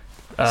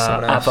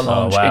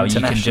Avalanche International.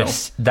 You can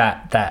just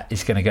that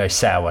is going to go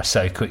sour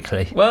so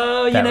quickly.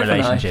 Well, you never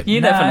know.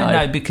 You never know.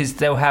 No, because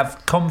they'll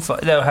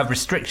have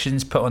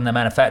restrictions put on the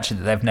manufacturer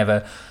that they've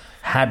never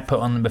had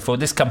put on them before.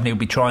 This company will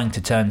be trying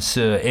to turn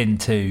Suhr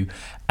into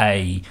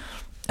a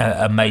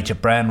major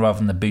brand rather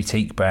than the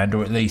boutique brand,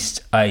 or at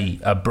least a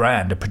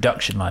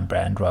production line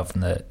brand rather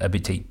than a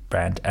boutique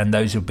brand, and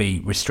those will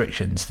be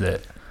restrictions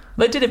that.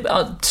 They did it.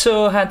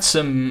 Suhr had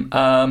some.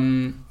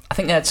 I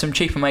think they had some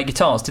cheaper made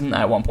guitars, didn't they?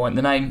 At one point,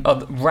 the name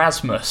of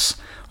Rasmus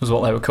was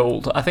what they were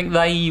called. I think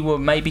they were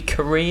maybe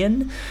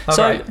Korean.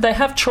 So they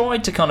have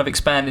tried to kind of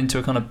expand into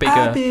a kind of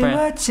bigger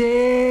brand.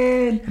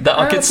 That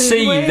I could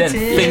see them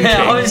thinking.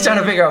 Yeah, I was trying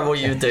to figure out what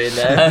you were doing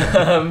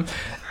there.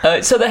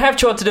 So they have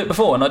tried to do it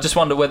before, and I just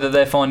wonder whether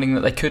they're finding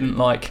that they couldn't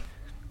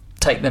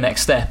take the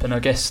next step. And I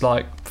guess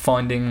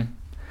finding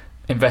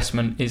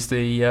investment is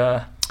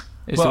the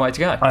way to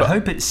go. I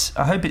hope it's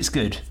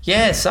good.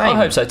 Yeah, same. I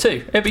hope so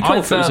too. It'd be cool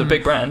if it was a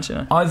big brand.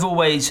 I've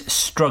always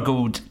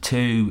struggled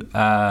to be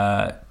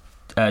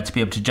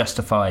able to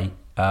justify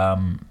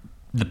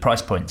the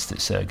price points that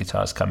Suhr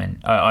guitars come in.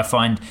 I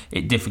find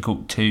it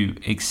difficult to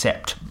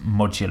accept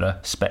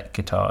modular spec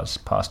guitars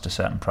past a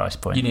certain price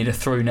point. You need a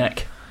through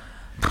neck.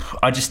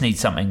 I just need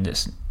something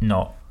that's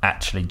not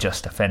actually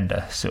just a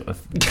Fender sort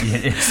of.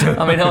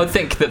 I mean, I would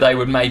think that they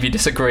would maybe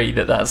disagree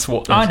that that's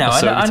what I know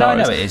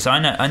it is.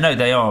 I know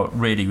they are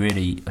really,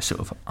 really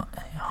sort of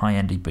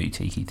high-endy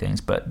boutiquey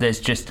things, but they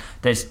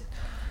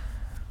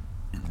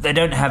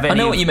don't have any. I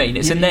know what you mean.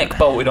 It's a neck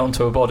bolted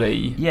onto a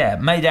body. Yeah,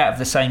 made out of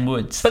the same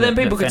woods. But then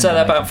people could say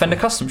that about Fender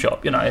Custom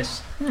Shop,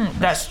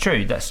 That's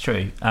true.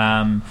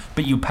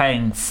 But you're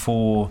paying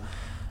for.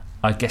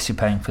 I guess you're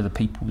paying for the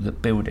people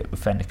that build it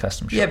with Fender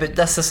Custom Shop. Yeah, but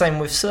that's the same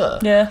with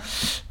Suhr. Yeah.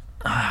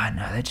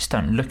 No, they just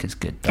don't look as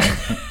good.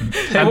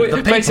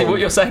 Basically, what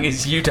you're saying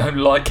is you don't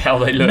like how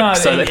they look. No,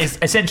 it's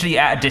essentially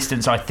at a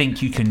distance. I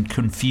think you can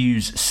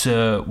confuse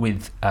Suhr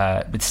with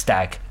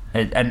Stag,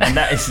 and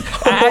that is.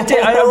 I'm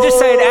just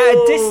saying, at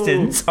a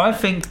distance, I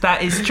think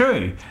that is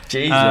true.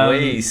 Jeez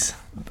Louise.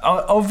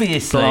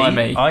 Obviously,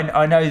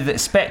 I know that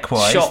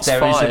spec-wise Shots there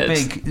fired.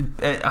 is a big.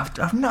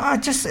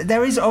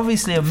 There is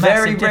obviously a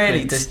very massive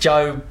rarely difference. does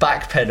Joe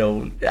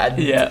backpedal. And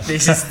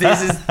this is.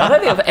 I don't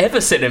think I've ever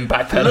seen him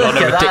backpedal on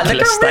a ridiculous statement.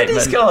 Look how red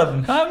he's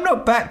gone. I'm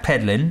not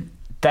backpedaling.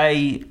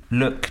 They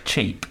look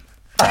cheap.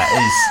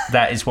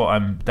 That is what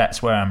I'm.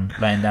 That's where I'm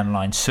laying down the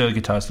line. Suhr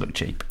guitars look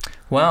cheap.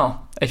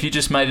 Well, if you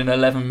just made an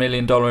 $11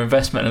 million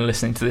investment in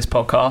listening to this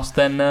podcast,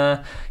 then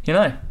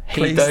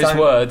heed those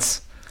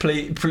words.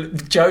 Please,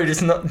 Joe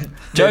does not.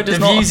 The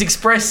views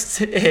expressed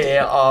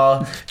here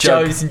are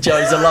Joe's and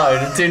Joe's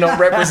alone, and do not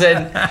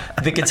represent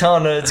the Guitar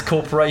Nerds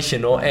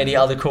Corporation or any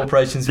other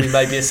corporations we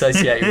may be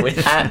associated with.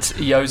 At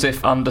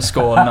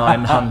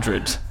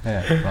Joseph_900.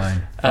 Yeah,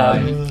 fine.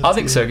 I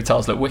think Suhr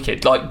guitars look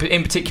wicked.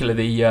 In particular,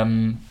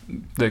 the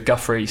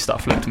Guthrie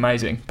stuff looked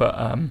amazing.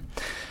 But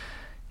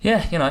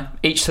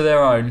each to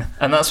their own,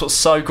 and that's what's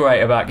so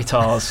great about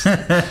guitars.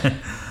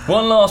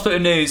 One last bit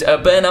of news.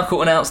 Bare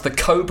Knuckle announced the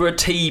Cobra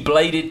T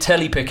bladed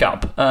tele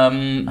pickup.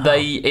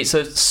 It's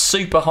a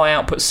super high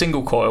output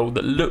single coil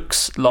that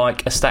looks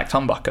like a stacked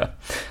humbucker.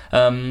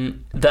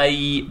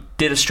 They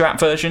did a Strat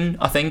version,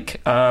 I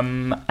think,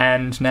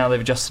 and now they've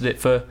adjusted it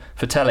for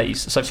tellies.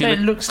 So it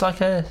looks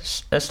like a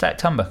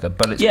stacked humbucker,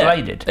 but it's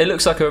bladed. It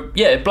looks like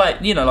blade,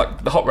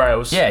 like the Hot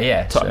Rails.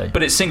 Yeah. Type,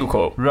 but it's single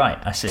coil. Right,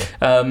 I see.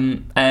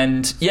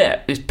 And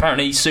it's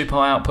apparently super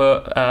high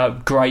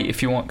output. Great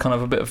if you want kind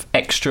of a bit of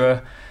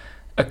extra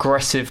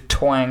aggressive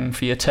twang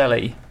for your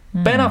telly.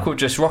 Bare Knuckle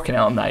just rocking it,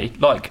 aren't they?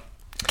 Like,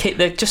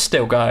 they're just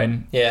still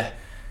going. Yeah.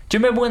 Do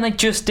you remember when they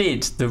just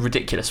did the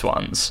ridiculous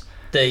ones?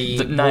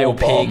 The nail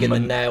bomb pig and the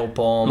nail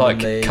bomb,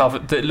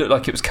 covered that looked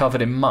like it was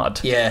covered in mud.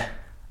 Yeah,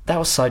 that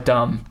was so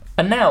dumb.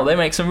 And now they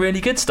make some really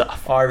good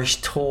stuff.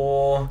 Irish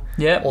Tour,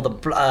 yeah, or the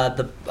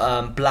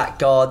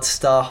Blackguard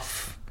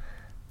stuff.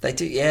 They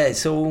do, yeah.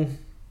 It's all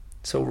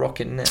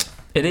rocking, isn't it?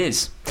 It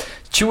is.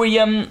 Shall we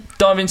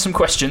dive in some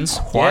questions?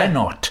 Why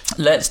not?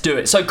 Let's do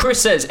it. So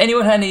Chris says,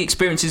 anyone had any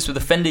experiences with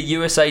the Fender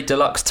USA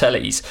Deluxe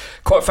tellies?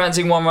 Quite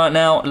fancying one right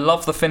now.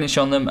 Love the finish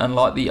on them and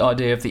like the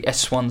idea of the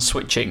S1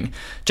 switching.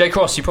 Jay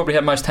Cross, you probably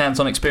had most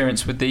hands-on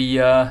experience with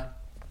the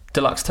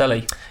Deluxe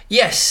telly.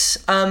 Yes.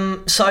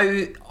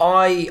 So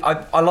I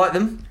like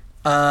them.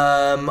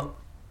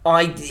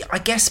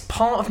 I guess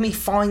part of me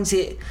finds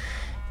it,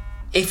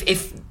 if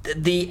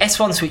the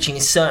S1 switching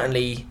is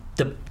certainly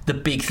the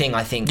big thing,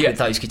 I think, with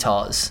those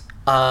guitars.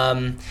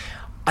 I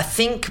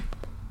think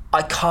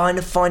I kind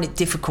of find it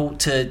difficult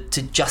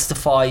to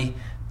justify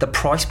the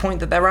price point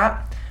that they're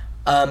at,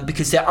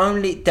 because they're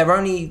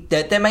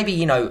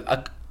maybe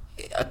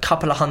a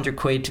couple of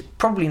 £100,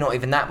 probably not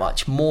even that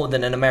much more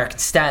than an American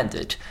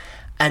Standard.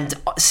 And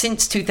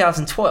since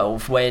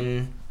 2012,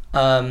 when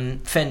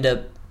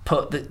Fender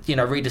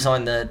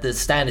redesigned the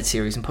Standard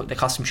series and put the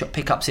custom shop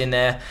pickups in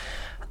there,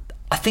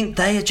 I think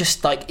they are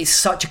just it's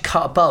such a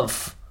cut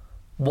above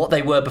what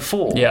they were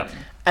before. Yeah.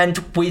 And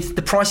with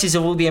the prices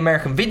of all the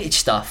American vintage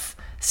stuff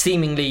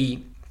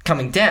seemingly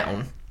coming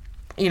down,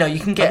 you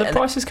can get... Are the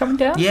prices coming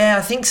down? Yeah,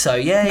 I think so.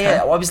 Yeah, okay.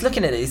 Yeah. I was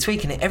looking at it this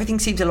week and everything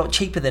seems a lot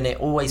cheaper than it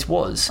always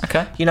was.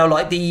 Okay.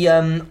 Like the...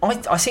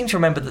 I seem to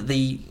remember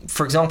that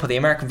for example, the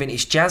American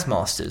vintage Jazz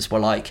Masters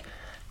were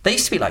they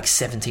used to be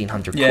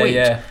 £1,700 quid.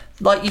 Yeah.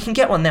 You can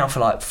get one now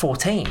for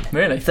 14.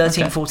 Really?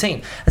 13, okay.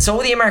 14. And so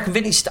all the American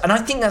vintage stuff, and I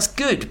think that's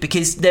good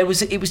because it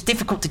was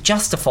difficult to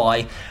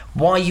justify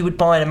why you would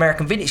buy an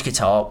American vintage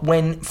guitar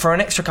when for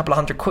an extra couple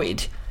of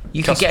 £100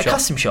 you could get a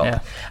custom shop. Yeah.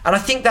 And I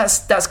think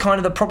that's kind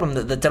of the problem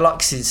that the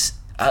Deluxes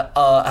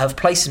have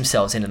placed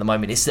themselves in at the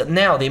moment, is that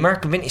now the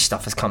American vintage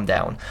stuff has come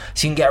down,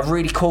 so you can get a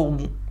really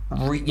cool,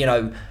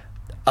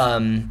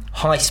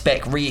 high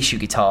spec reissue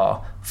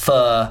guitar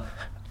for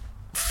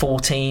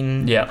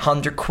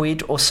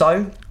 £1,400 or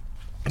so.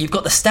 You've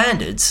got the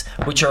Standards,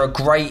 which are a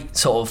great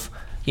sort of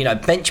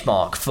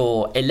benchmark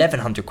for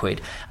 £1,100,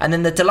 and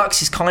then the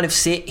Deluxes kind of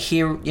sit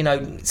here,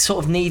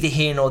 sort of neither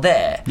here nor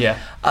there. Yeah.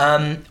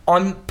 I'm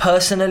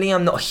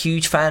not a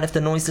huge fan of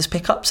the noiseless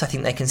pickups. I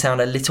think they can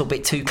sound a little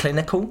bit too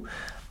clinical.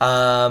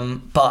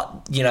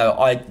 But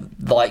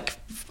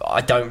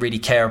I don't really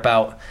care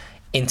about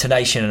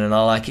intonation, and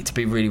I like it to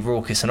be really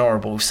raucous and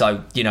horrible.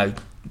 So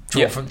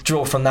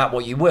draw from that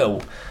what you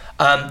will.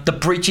 The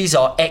bridges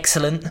are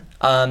excellent.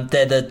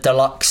 They're the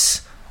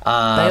Deluxe. They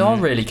are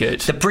really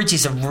good. The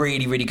bridges are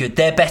really, really good.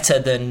 They're better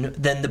than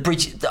the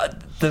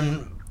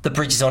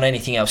bridges on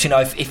anything else.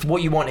 If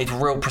what you want is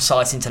real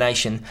precise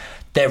intonation,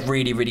 they're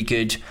really, really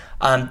good.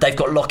 They've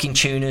got locking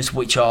tuners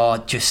which are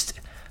just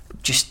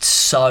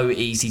so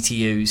easy to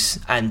use,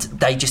 and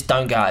they just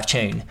don't go out of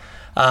tune.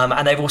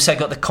 And they've also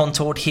got the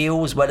contoured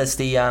heel as well as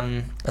the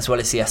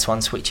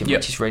S1 switching,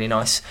 which is really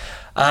nice.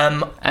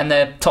 And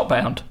they're top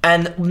bound.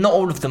 And not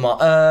all of them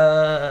are.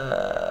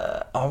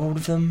 Are all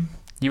of them?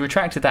 You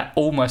retracted that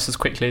almost as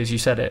quickly as you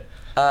said it.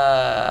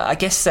 I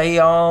guess they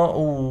are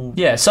all...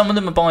 Yeah, some of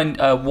them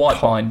are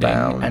white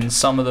binding, and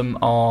some of them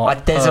are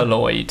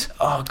perloid.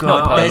 Oh,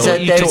 God.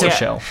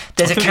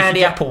 There's a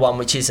candy apple one,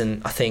 which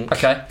isn't, I think.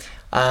 Okay.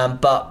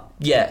 But...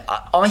 yeah,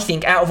 I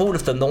think out of all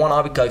of them, the one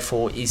I would go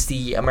for is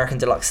the American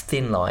Deluxe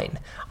Thin Line.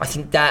 I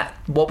think that,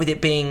 what with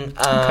it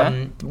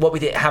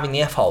having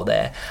the F-hole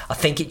there, I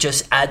think it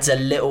just adds a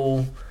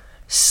little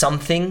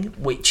something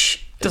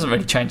which... doesn't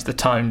really change the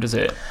tone, does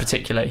it,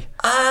 particularly?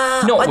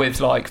 With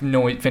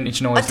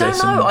vintage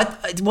noiseless. I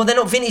don't know. Well, they're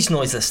not vintage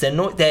noiseless. They're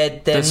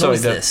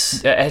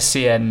noiseless. The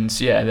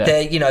SCNs, yeah.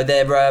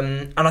 They're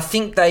and I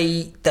think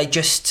they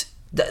just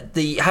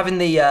having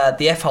the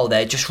F-hole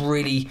there just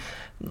really...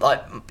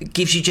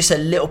 gives you just a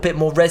little bit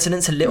more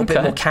resonance, a little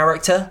bit more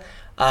character,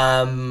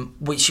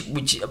 which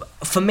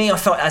for me, I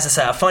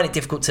find it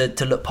difficult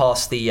to look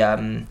past the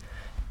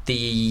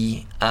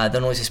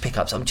noiseless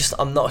pickups.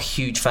 I'm not a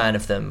huge fan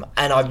of them,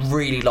 and I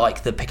really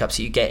like the pickups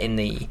that you get in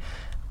the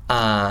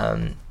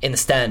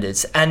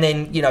Standards. And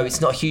then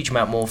it's not a huge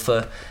amount more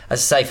for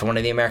one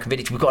of the American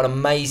vintage. We've got an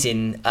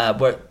amazing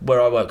where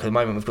I work at the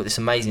moment. We've got this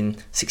amazing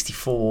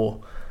 64.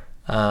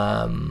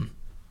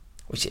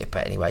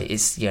 But anyway,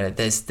 it's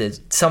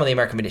there's some of the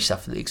American vintage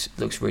stuff that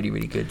looks really,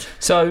 really good.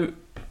 So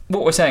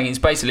what we're saying is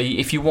basically,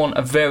 if you want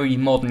a very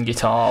modern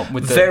guitar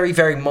with very,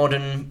 very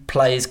modern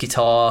player's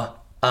guitar,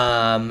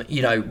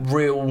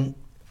 real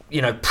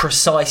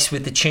precise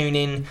with the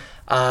tuning.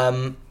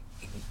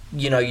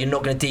 You're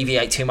not going to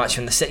deviate too much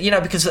from the set.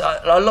 Because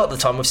a lot of the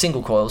time with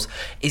single coils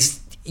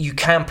is you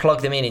can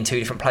plug them in 2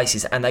 different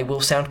places and they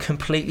will sound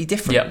completely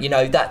different.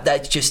 Yep.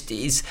 That just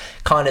is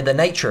kind of the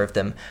nature of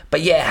them.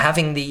 But yeah,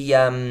 having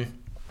the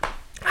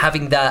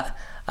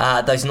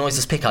those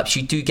noiseless pickups,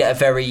 you do get a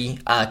very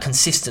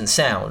consistent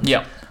sound.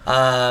 Yeah.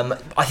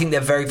 I think they're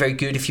very, very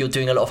good if you're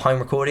doing a lot of home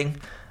recording.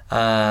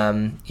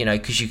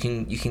 Because you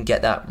can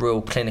get that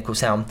real clinical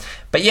sound.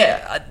 But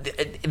yeah,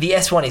 the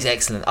S1 is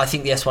excellent. I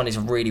think the S1 is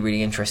a really,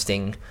 really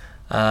interesting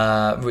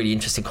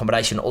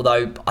combination.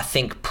 Although I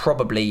think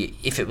probably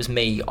if it was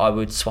me, I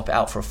would swap it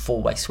out for a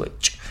 4-way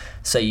switch,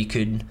 so you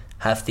could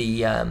have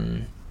the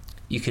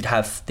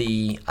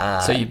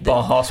so you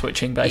Baja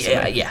switching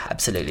basically. Yeah,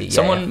 absolutely.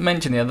 Someone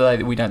mentioned the other day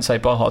that we don't say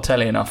Baja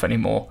Telly enough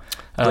anymore.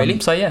 Really?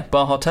 So yeah,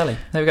 Baja Telly.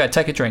 There we go.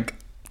 Take a drink.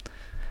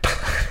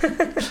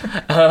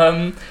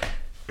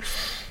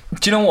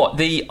 Do you know what?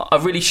 I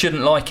really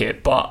shouldn't like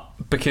it, but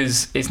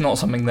because it's not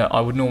something that I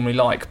would normally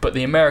like. But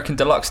the American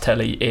Deluxe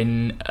Telly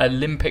in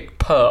Olympic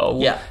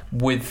Pearl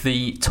with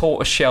the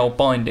tortoiseshell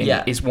binding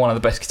is one of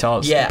the best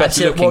guitars, best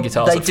looking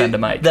guitars that Fender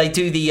make. They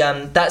do the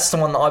that's the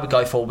one that I would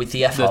go for with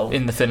the F-hole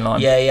in the thin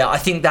line. Yeah. I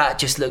think that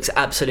just looks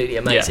absolutely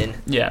amazing.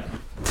 Yeah.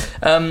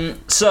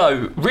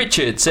 So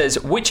Richard says,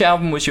 which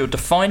album was your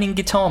defining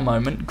guitar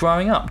moment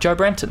growing up? Joe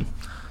Brenton.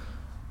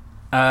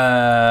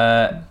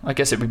 I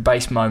guess it'd be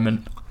bass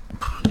moment.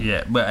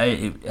 Yeah, but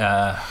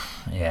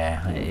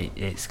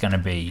it's going to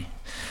be...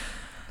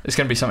 It's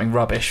going to be something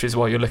rubbish, is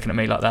why you're looking at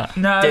me like that.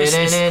 No, it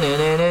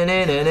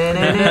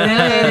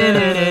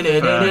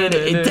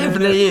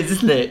definitely is,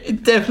 isn't it?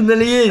 It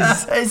definitely is.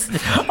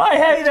 I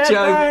hate that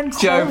band.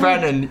 Joe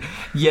Brennan.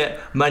 Yeah,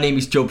 my name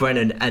is Joe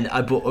Brennan, and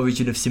I bought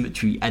Origin of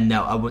Symmetry, and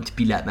now I want to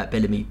be like Matt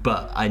Bellamy,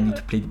 but I need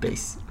to play the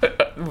bass.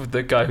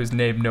 The guy whose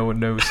name no one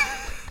knows.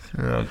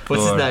 Oh,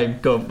 what's his name?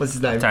 Go on, what's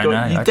his name? Don't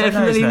know. You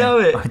definitely know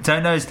it. I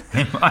don't know his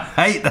name. I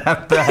hate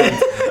that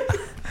band.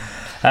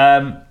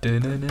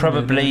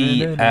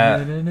 Probably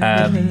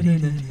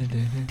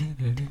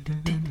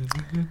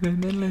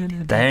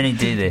they only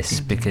do this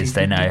because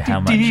they know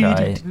how much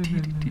I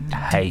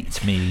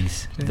hate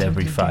Muse with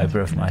every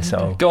fibre of my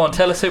soul. Go on,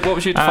 tell us it. What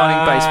was your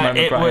defining bass moment?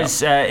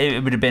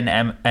 It would have been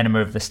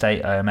Enema of the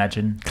State, I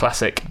imagine.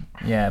 Classic.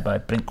 Yeah, by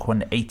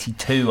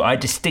Blink-182. I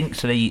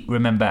distinctly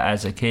remember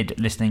as a kid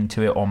listening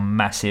to it on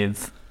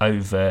massive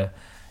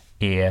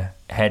over-ear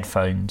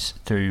headphones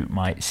through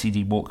my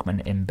CD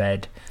Walkman in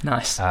bed.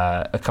 Nice.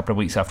 A couple of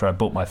weeks after I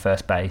bought my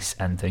first bass,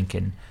 and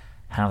thinking,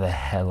 how the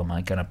hell am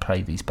I going to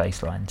play these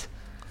bass lines?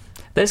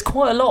 There's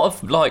quite a lot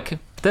of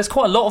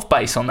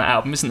bass on that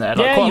album, isn't there?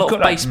 Quite a lot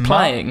of bass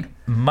playing.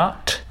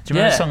 Mutt. Do you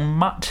remember the song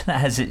Mutt? That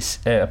has its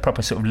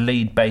proper sort of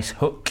lead bass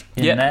hook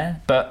in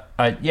there. But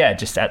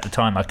just at the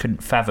time I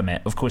couldn't fathom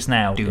it. Of course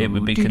now it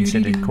would be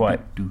considered quite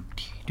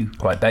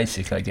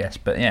basic, I guess.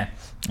 But yeah,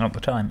 at the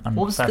time,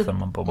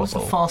 unfathomable. What's the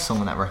fast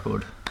song on that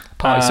record?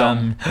 Party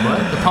song.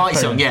 The party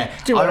song, yeah.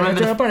 I remember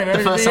the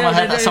first time I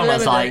heard that song, I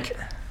was like,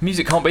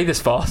 music can't be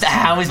this fast.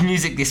 How is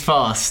music this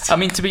fast? I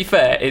mean, to be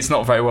fair, it's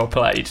not very well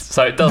played,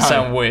 so it does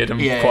sound weird and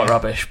quite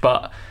rubbish.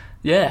 But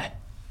yeah,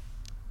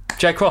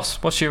 Jay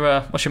Cross, what's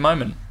your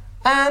moment?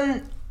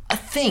 I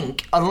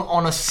think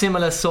on a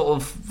similar sort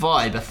of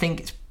vibe. I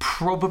think it's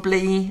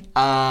probably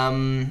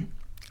All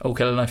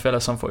Killer No Filler,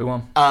 Sum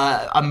 41.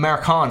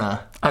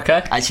 Americana.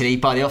 Okay. Actually,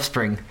 by The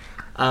Offspring.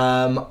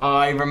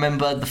 I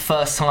remember the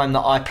first time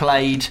that I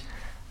played.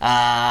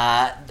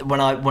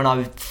 When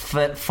I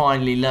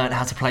finally learned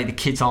how to play The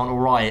Kids Aren't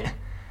Alright,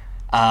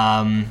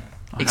 that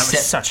was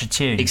such a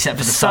tune. Except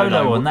for the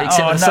solo on that.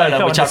 Except for the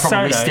solo, which I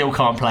probably still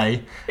can't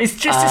play. It's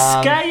just a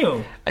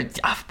scale.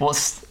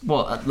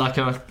 What like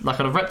a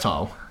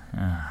reptile?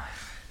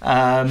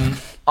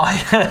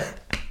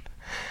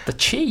 The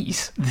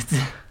cheese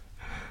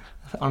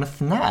on a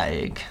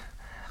snag.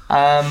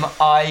 The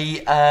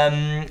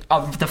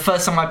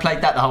first time I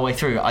played that the whole way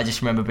through, I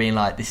just remember being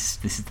like, "This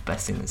is the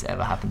best thing that's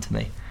ever happened to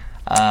me."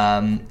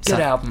 Good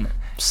album,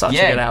 such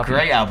a good album,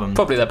 great album,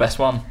 probably their best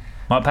one.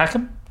 Mike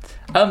Packham.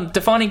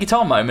 Defining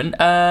guitar moment.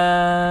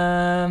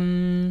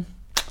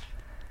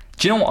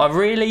 Do you know what I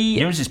really?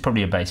 Yours is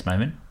probably a bass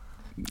moment.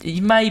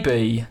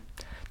 Maybe,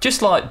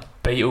 just like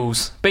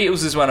Beatles.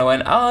 Beatles is when I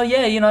went, oh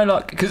yeah,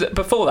 because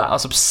before that I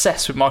was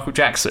obsessed with Michael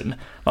Jackson.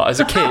 Like as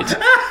a kid,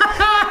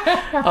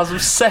 I was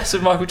obsessed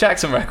with Michael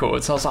Jackson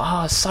records. I was like,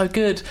 oh, it's so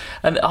good.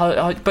 And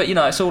but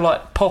it's all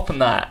like pop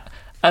and that.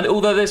 And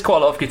although there's quite a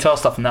lot of guitar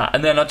stuff in that,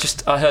 and then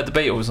I heard the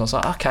Beatles and I was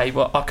like, okay,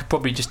 well I could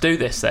probably just do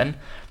this then.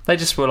 They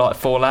just were like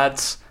 4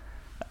 lads.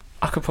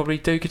 I could probably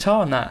do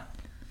guitar and that.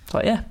 It's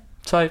like, yeah.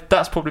 So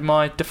that's probably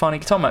my defining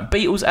guitar moment.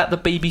 Beatles at the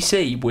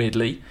BBC,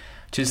 weirdly,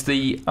 which is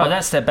the... Oh,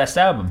 that's their best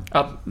album.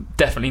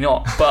 Definitely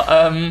not. But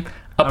I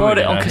borrowed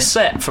it on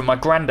cassette from my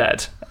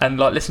granddad and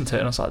listened to it,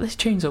 and I was like, this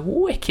tunes are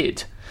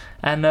wicked.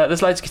 And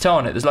there's loads of guitar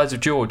on it. There's loads of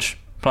George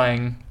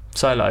playing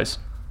solos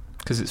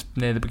because it's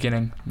near the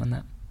beginning and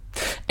that.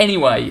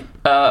 Anyway,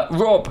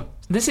 Rob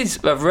This is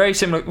a very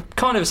similar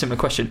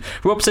question.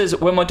 Rob says,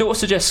 when my daughter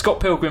suggests Scott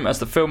Pilgrim as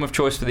the film of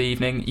choice for the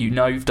evening, you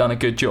know you've done a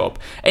good job.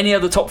 Any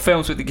other top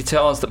films with the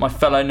guitars that my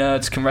fellow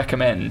nerds can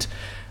recommend?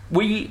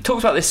 We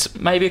talked about this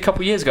maybe a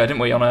couple of years ago, didn't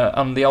we,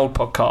 on the old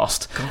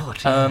podcast?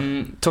 God,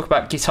 yeah. Talk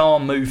about guitar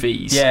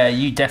movies. Yeah,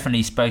 you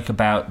definitely spoke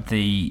about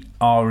the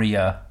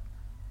Aria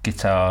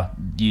guitar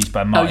used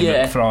by Marty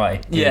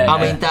McFly. Yeah, I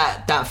mean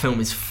that film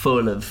is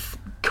full of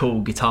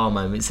cool guitar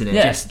moments in it.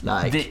 Yeah. Just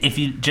like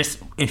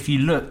if you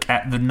look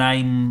at the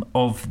name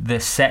of the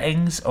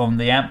settings on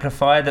the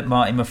amplifier that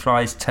Marty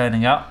McFly's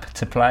turning up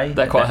to play,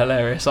 they're quite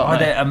hilarious, aren't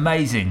they? They're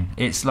amazing.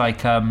 It's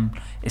like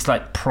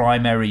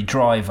Primary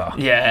Driver.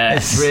 Yeah,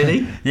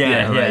 really.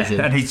 Yeah, amazing.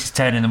 And he's just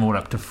turning them all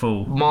up to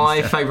full.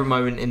 My favourite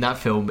moment in that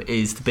film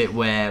is the bit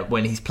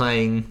when he's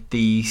playing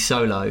the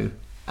solo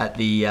at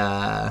the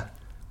at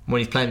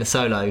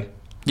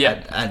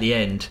the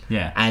end.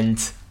 Yeah, and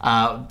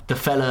the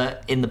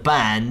fella in the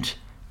band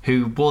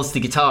who was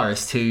the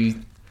guitarist,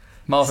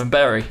 Marvin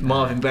Berry,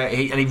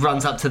 he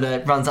runs up to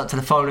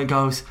the phone and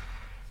goes,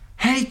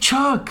 "Hey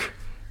Chuck,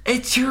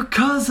 it's your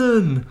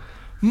cousin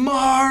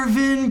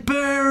Marvin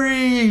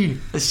Berry."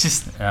 It's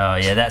just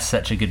that's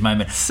such a good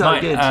moment.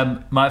 Good.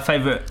 My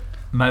favourite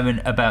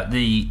moment about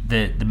the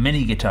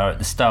mini guitar at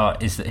the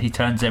start is that he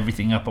turns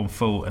everything up on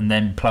full and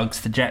then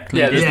plugs the jack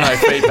lead. There's no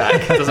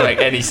feedback. It doesn't make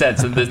any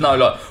sense, and there's no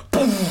like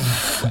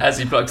poof, as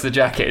he plugs the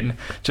jack in,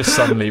 just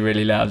suddenly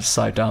really loud. It's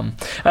so dumb.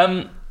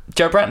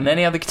 Joe Bratton,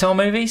 any other guitar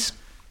movies?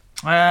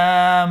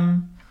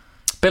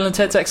 Bill and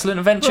Ted's Excellent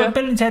Adventure. Well,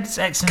 Bill and Ted's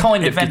Excellent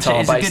kind of Adventure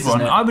is a guitar-based, good one.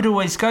 isn't it? I would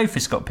always go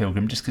for Scott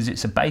Pilgrim just because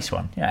it's a bass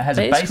one. Yeah, it has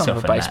a It is bass kind of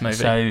off a in bass that. movie.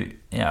 So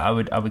yeah, I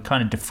would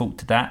kind of default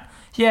to that.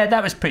 Yeah,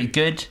 that was pretty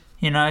good.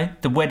 You know,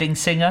 The Wedding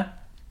Singer.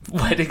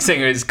 Wedding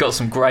Singer has got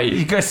some great.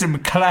 You got some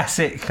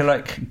classic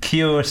like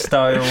Cure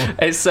style.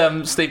 It's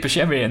Steve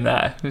Buscemi in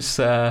that. It's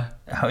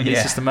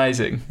it's just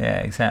amazing. Yeah,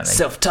 exactly.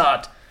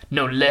 Self-taught,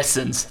 no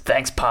lessons.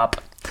 Thanks,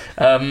 Pop.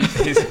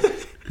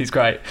 He's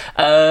great.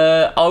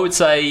 I would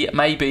say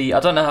maybe, I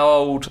don't know how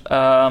old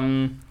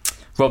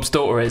Rob's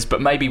daughter is, but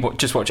maybe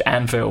just watch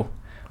Anvil,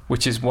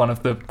 which is one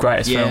of the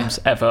greatest films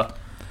ever.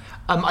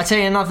 I tell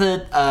you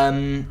another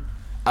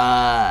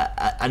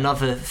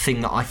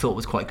thing that I thought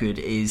was quite good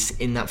is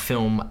in that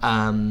film.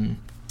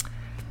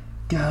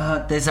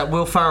 There's that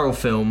Will Ferrell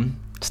film,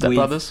 Step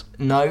Brothers.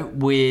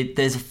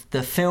 There's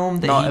the film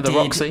that he did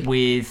Roxy.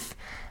 with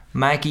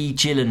Maggie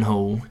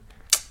Gyllenhaal.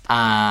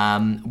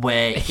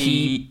 Where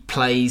he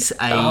plays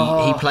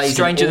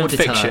Stranger an Than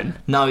auditor. Fiction.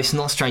 No, it's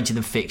not Stranger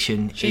Than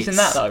Fiction. She's in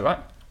that though, right?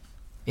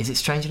 Is it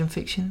Stranger Than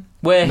Fiction?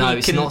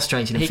 It's not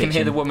Stranger Than Fiction. He can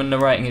hear the woman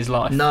narrating his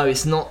life. No,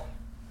 it's not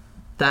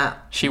that.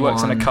 She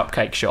works in a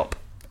cupcake shop.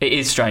 It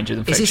is Stranger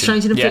Than Fiction. Is it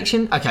Stranger Than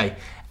Fiction? Okay.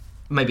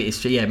 Maybe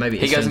it's maybe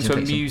it's. He goes into a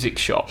Fiction. music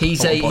shop.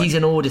 He's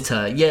an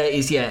auditor. Yeah, it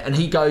is. Yeah, and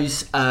he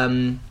goes.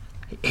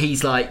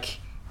 He's like,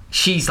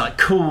 she's like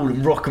cool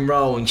and rock and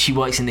roll, and she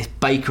works in this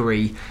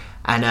bakery,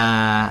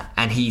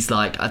 and he's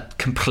like a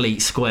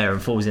complete square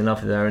and falls in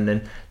love with her. And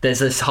then there's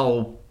this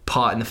whole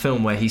part in the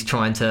film where he's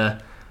trying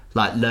to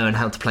like learn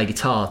how to play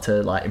guitar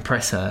to like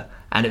impress her,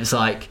 and it was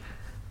like,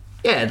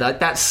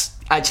 that's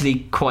actually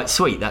quite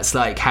sweet. That's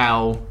like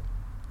how.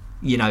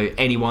 You know,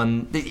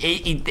 anyone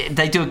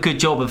they do a good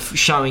job of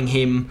showing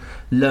him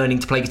learning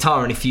to play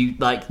guitar, and if you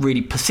like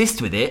really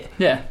persist with it,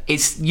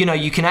 it's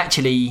you can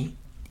actually.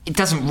 It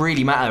doesn't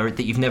really matter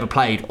that you've never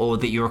played or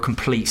that you're a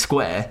complete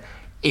square.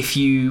 If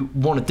you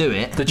want to do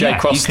it, the J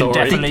Cross story. You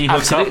can definitely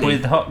hook up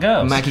with hot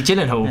girls. Maggie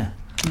Gyllenhaal. Yeah.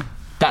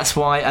 That's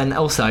why, and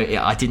also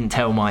I didn't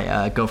tell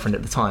my girlfriend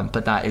at the time,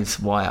 but that is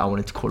why I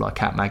wanted to call our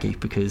cat Maggie,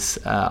 because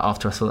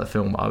after I saw that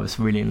film, I was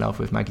really in love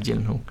with Maggie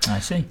Gyllenhaal. I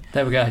see.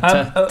 There we go.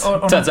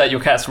 Turns out your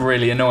cat's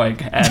really annoying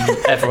and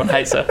everyone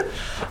hates her.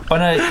 On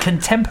a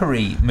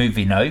contemporary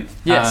movie note,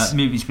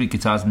 movies with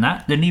guitars and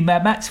that, the new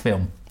Mad Max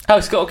film. Oh,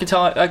 it's got a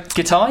guitar.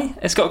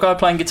 It's got a guy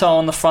playing guitar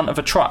on the front of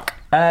a truck.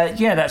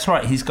 Yeah, that's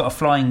right. He's got a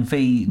flying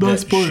V. No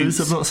spoilers.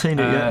 I've not seen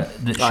it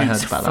yet. That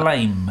shoots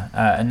flame,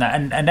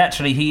 and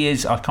actually he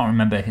is. I can't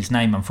remember his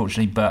name,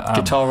 unfortunately, but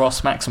Guitar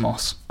Ross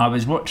Maximus. I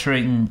was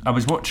watching the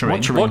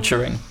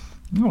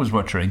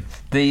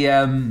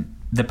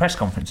press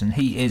conference, and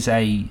he is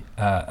a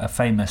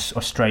famous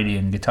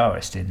Australian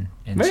guitarist in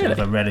sort of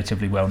a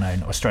relatively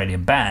well-known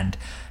Australian band.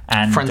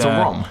 And Friends of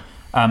Rom.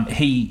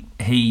 He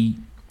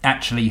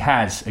actually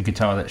has a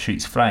guitar that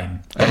shoots flame.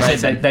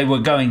 They were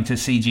going to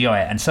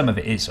CGI it, and some of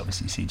it is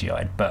obviously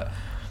CGI'd, but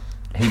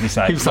he was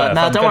like,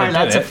 no, don't worry,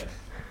 lads,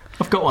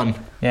 I've got one.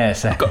 Yeah,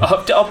 so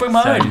I'll bring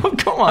my own. I've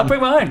got one. I'll bring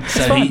my own.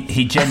 So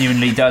he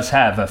genuinely does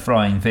have a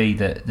flying V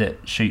that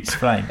shoots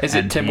flame. Is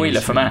it Tim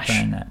Wheeler from Ash?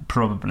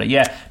 Probably,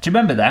 yeah. Do you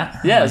remember that?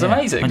 Yeah, it was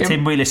amazing. When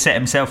Tim Wheeler set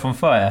himself on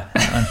fire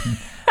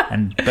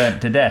and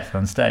burnt to death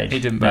on stage.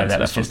 He didn't burn to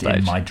death on stage. That was just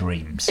in my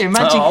dreams.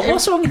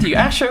 What's wrong with you?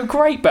 Ash are a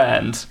great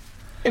band.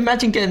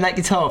 Imagine getting that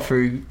guitar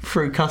through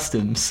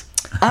customs.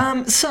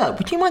 Sir,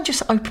 would you mind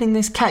just opening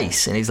this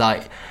case? And he's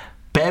like,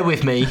 bear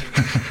with me.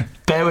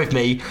 They're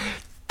like,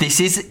 this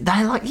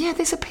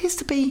appears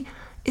to be,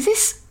 is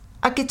this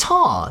a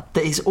guitar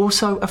that is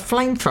also a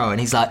flamethrower? And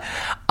he's like,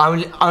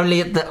 only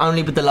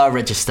with the low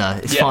register.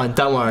 It's fine,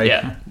 don't worry.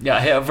 Yeah, I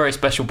hit a very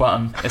special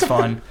button. It's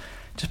fine.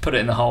 Just put it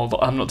in the hole.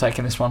 I'm not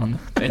taking this one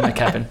in the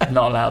cabin.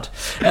 Not allowed.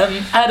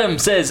 Adam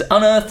says,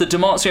 unearthed the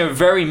Damasio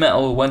Very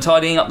Metal when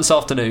tidying up this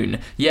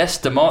afternoon.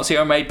 Yes,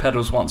 Damasio made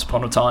pedals once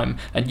upon a time.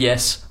 And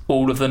yes,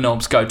 all of the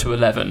knobs go to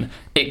 11.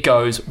 It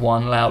goes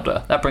one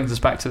louder. That brings us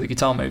back to the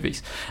guitar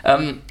movies.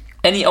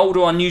 Any old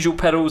or unusual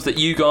pedals that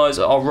you guys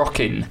are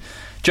rocking?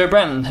 Joe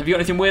Branton, have you got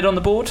anything weird on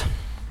the board?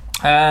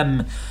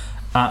 I'm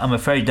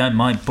afraid no.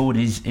 My board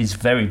is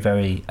very,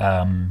 very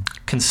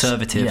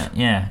conservative.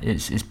 Yeah,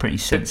 it's pretty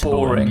sensible.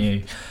 Boring. And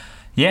new.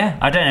 Yeah,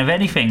 I don't have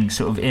anything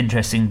sort of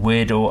interesting,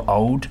 weird, or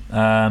old.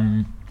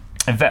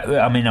 In fact,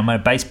 I mean, I'm a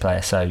bass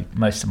player, so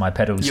most of my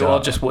pedals are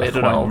just weird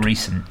and quite old.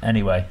 recent.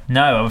 Anyway,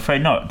 no, I'm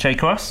afraid not. Jay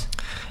Cross?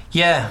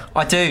 Yeah,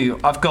 I do.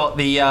 I've got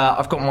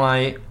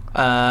my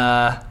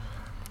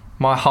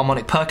my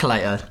harmonic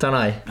percolator, don't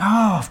I?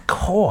 Oh, of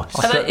course.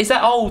 Is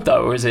that old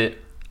though, or is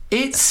it?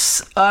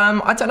 It's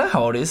I don't know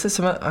how old it is.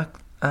 I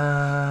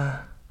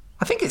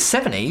think it's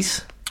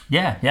 70s.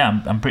 Yeah,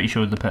 I'm pretty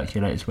sure the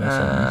percolators were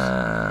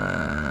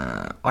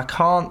 70s.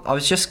 I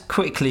was just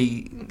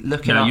quickly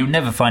looking up. You'll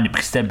never find it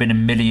because there have been a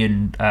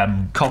million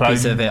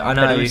copies of it. I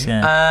know. Pedals,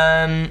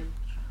 yeah.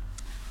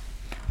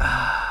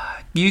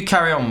 You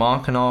carry on,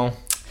 Mark, and I'll.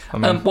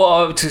 Well,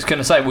 I was just going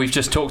to say, we've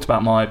just talked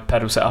about my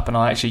pedal setup, and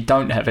I actually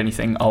don't have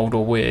anything old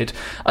or weird.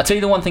 I'll tell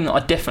you the one thing that I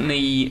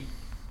definitely,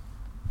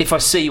 if I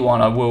see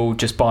one, I will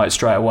just buy it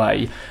straight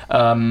away,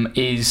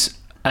 is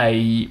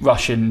a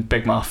Russian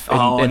Big Muff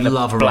in the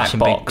love a black Russian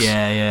box.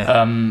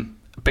 Yeah.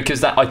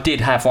 Because I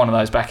did have one of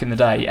those back in the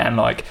day, and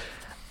like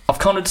I've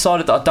kind of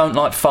decided that I don't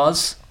like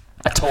fuzz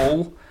at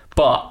all,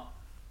 but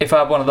if I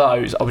had one of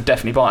those, I would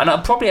definitely buy it. And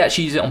I'd probably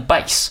actually use it on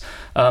bass.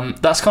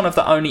 That's kind of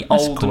the only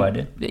old... Cool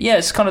idea. Yeah,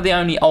 it's kind of the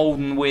only old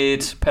and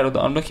weird pedal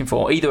that I'm looking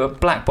for. Either a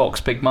black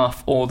box Big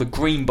Muff or the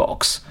green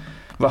box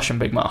Russian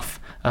Big Muff.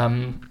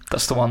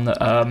 That's the one that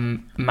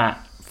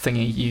Matt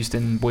Thingy used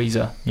in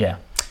Weezer. Yeah.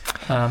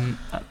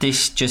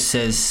 This just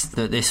says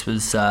that this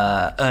was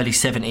early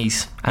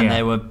 70s, and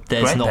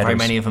there's Great not pedals. very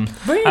many of them.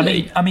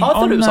 Really? I mean, I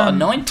thought on, it was like a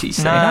 90s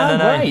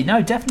thing.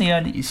 No, definitely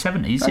early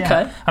 70s. Yeah.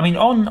 Okay. I mean,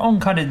 on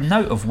kind of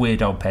note of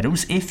weird old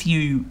pedals, if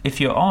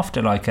you're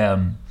after like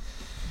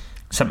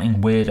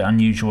something weird,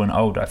 unusual, and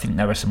old, I think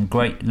there are some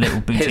great little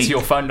boutiques. Here's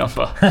your phone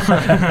number. Here's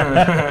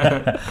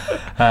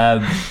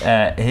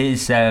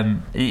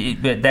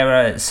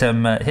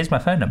my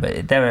phone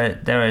number.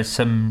 There are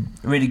some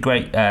really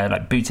great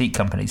like boutique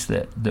companies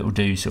that will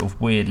do sort of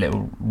weird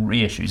little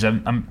reissues.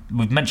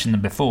 We've mentioned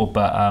them before,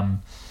 but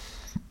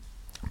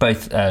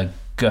both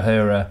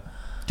Gajira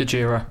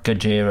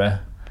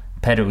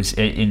pedals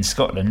in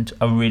Scotland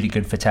are really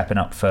good for tapping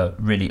up for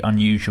really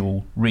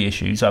unusual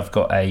reissues. I've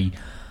got a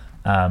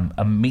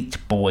Meat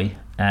Boy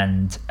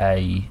and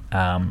a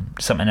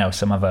something else,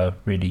 some other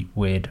really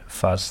weird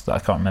fuzz that I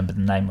can't remember the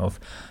name of,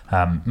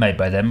 made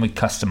by them with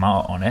custom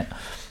art on it,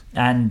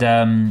 and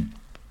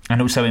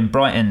also in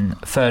Brighton,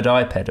 Third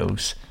Eye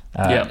Pedals,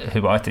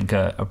 who I think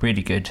are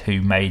really good,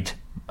 who made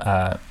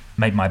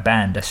my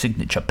band a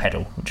signature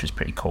pedal, which was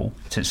pretty cool.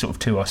 So it's sort of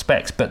to our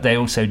specs, but they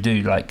also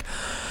do like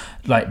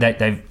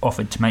they've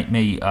offered to make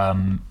me a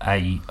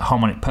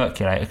harmonic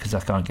percolator because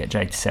I can't get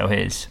Jay to sell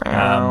his.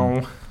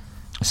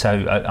 So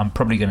I'm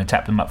probably going to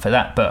tap them up for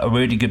that. But a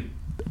really good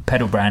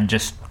pedal brand,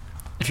 just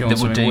if you want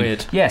something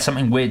weird. Yeah,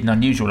 something weird and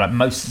unusual. Like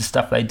most of the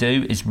stuff they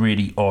do is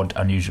really odd,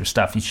 unusual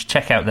stuff. You should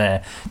check out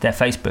their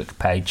Facebook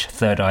page,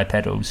 Third Eye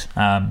Pedals.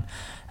 And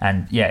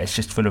yeah, it's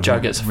just full of Joe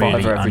gets a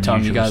really fiver every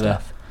time you go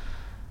stuff.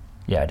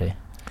 Yeah, I do.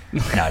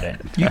 No, I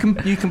don't.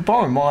 You can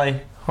borrow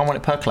my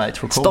harmonic percolator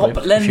to record with.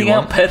 Stop lending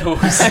out pedals.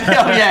 Oh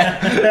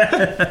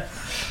yeah.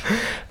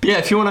 Yeah,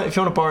 if you want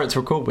to borrow it to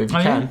record with, you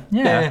can.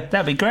 Yeah,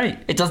 that'd be great.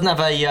 It doesn't have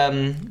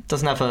a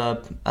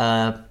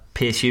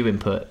PSU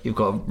input. You've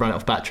got to run it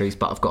off batteries,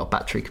 but I've got a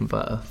battery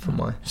converter for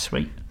my.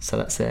 Sweet. So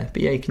that's there.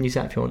 But yeah, you can use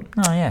that if you want.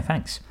 Oh yeah,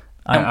 thanks.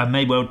 I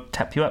may well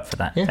tap you up for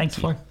that. Yeah, thank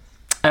you. Fine.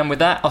 And with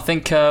that, I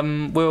think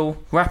we'll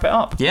wrap it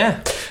up.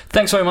 Yeah.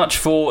 Thanks very much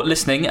for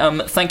listening.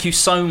 Thank you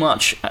so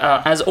much,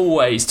 as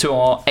always, to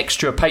our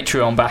extra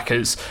Patreon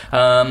backers.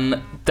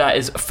 That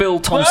is Phil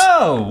Thompson.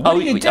 Whoa! What are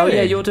you doing? Oh,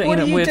 yeah, you're doing it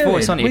in a weird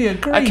voice, aren't you? We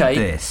agreed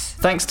this.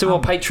 Thanks to our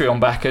Patreon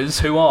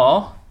backers, who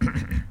are...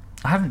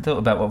 I haven't thought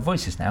about what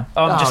voices now.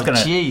 I might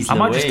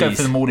just go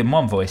for them all in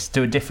one voice.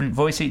 Do a different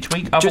voice each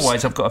week.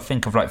 Otherwise, I've got to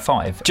think of like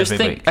 5 every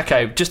week.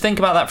 Okay, just think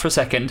about that for a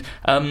second.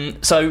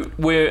 So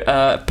we're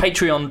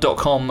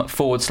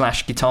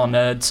patreon.com/guitar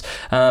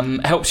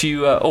nerds. Helps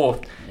you, or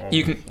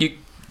you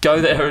go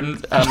there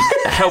and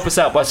help us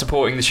out by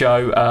supporting the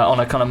show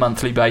on a kind of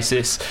monthly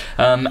basis.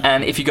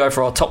 And if you go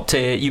for our top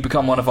tier, you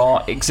become one of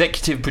our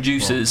executive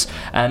producers,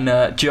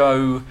 and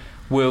Joe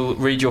will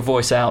read your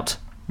voice out.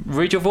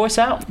 Read your voice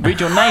out? Read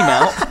your name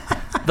out,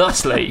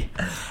 thusly.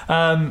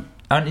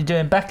 Aren't you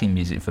doing backing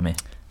music for me?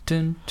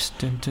 No.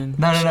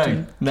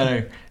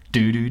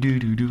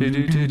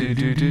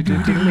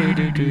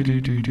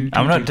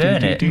 I'm not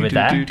doing it with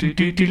that.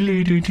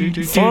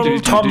 Phil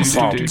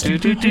Thompson,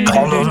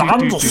 Colin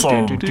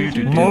Anderson,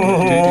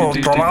 Neil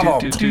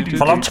Granite,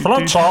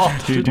 Fletcher,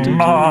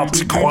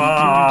 Matt Kwan.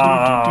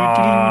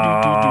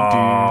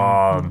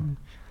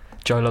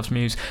 Joe Loves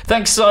Muse.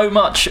 Thanks so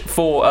much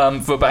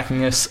for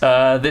backing us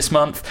this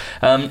month.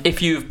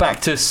 If you've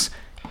backed us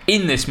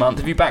in this month,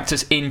 if you backed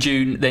us in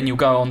June, then you'll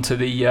go on to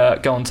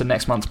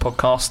next month's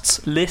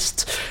podcasts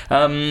list.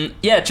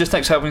 Just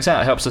thanks for helping us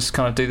out. It helps us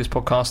kind of do this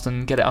podcast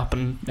and get it up,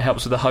 and it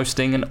helps with the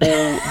hosting and all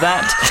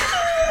that.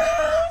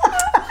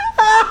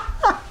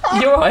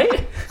 You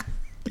alright?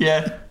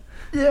 Yeah.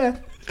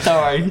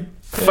 Sorry.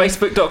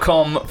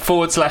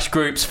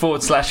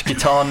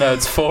 Facebook.com/groups/Guitar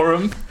Nerds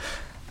Forum.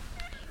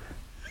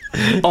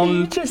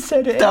 You just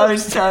said it. Don't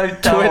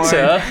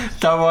Twitter.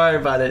 Don't worry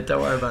about it.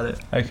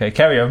 Okay,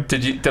 carry on.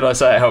 Did I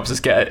say it helps us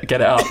get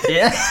it up?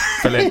 Yeah.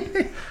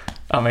 Brilliant.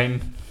 I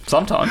mean,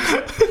 sometimes.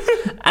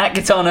 At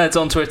Guitar Nerds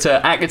on Twitter,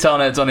 at Guitar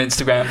Nerds on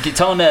Instagram,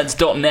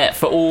 guitarnerds.net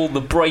for all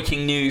the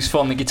breaking news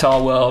from the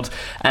guitar world.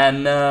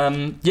 And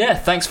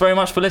thanks very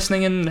much for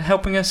listening and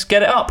helping us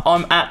get it up.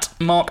 I'm at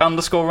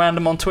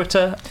Mark_Random on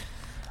Twitter.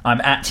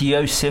 I'm at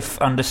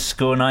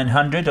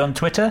Yosef_900 on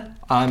Twitter.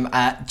 I'm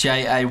at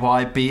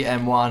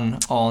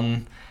JAYBM1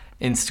 on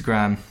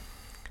Instagram.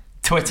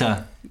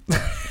 Twitter.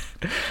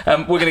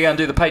 We're going to go and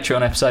do the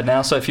Patreon episode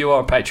now, so if you are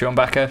a Patreon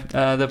backer,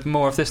 there's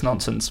more of this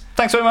nonsense.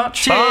 Thanks very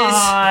much. Cheers.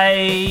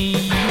 Bye.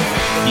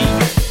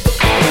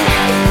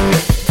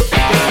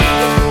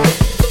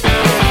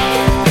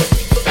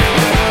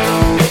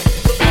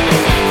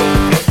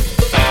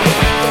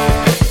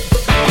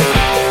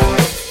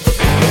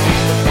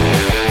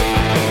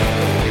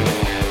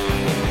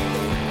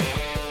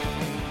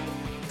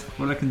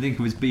 All I can think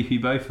of is Beefy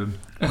Botham.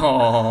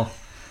 Oh,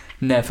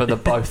 never the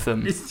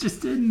Botham. It's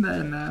just in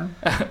there now.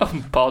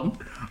 Pardon?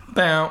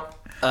 Bow.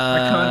 I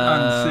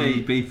can't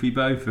unsee Beefy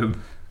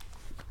Botham.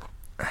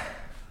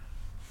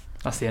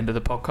 That's the end of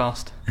the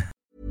podcast.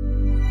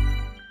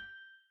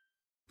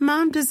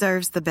 Mom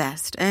deserves the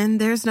best, and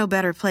there's no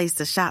better place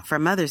to shop for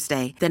Mother's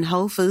Day than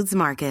Whole Foods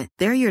Market.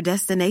 They're your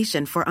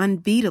destination for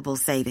unbeatable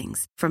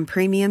savings, from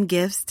premium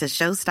gifts to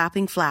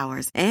show-stopping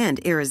flowers and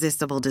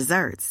irresistible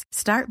desserts.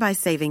 Start by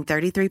saving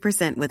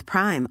 33% with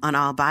Prime on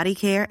all body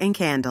care and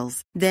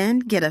candles. Then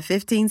get a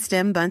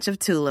 15-stem bunch of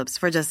tulips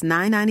for just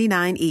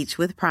 $9.99 each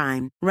with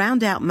Prime.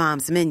 Round out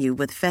Mom's menu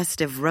with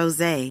festive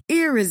rosé,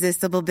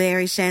 irresistible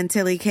berry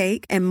chantilly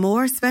cake, and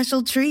more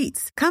special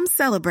treats. Come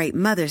celebrate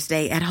Mother's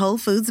Day at Whole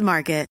Foods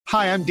Market.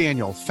 Hi, I'm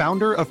Daniel,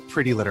 founder of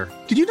Pretty Litter.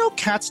 Did you know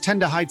cats tend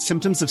to hide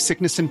symptoms of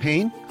sickness and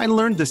pain? I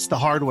learned this the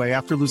hard way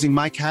after losing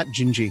my cat,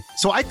 Gingy.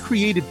 So I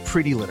created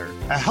Pretty Litter,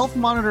 a health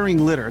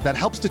monitoring litter that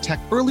helps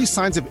detect early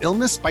signs of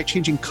illness by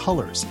changing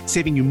colors,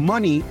 saving you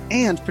money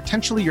and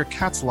potentially your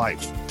cat's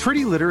life.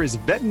 Pretty Litter is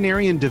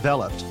veterinarian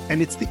developed,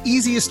 and it's the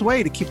easiest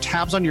way to keep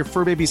tabs on your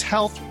fur baby's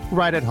health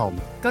right at home.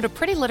 Go to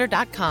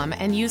prettylitter.com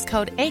and use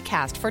code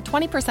ACAST for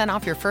 20%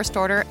 off your first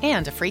order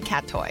and a free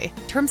cat toy.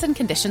 Terms and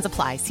conditions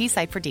apply. See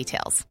site for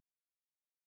details.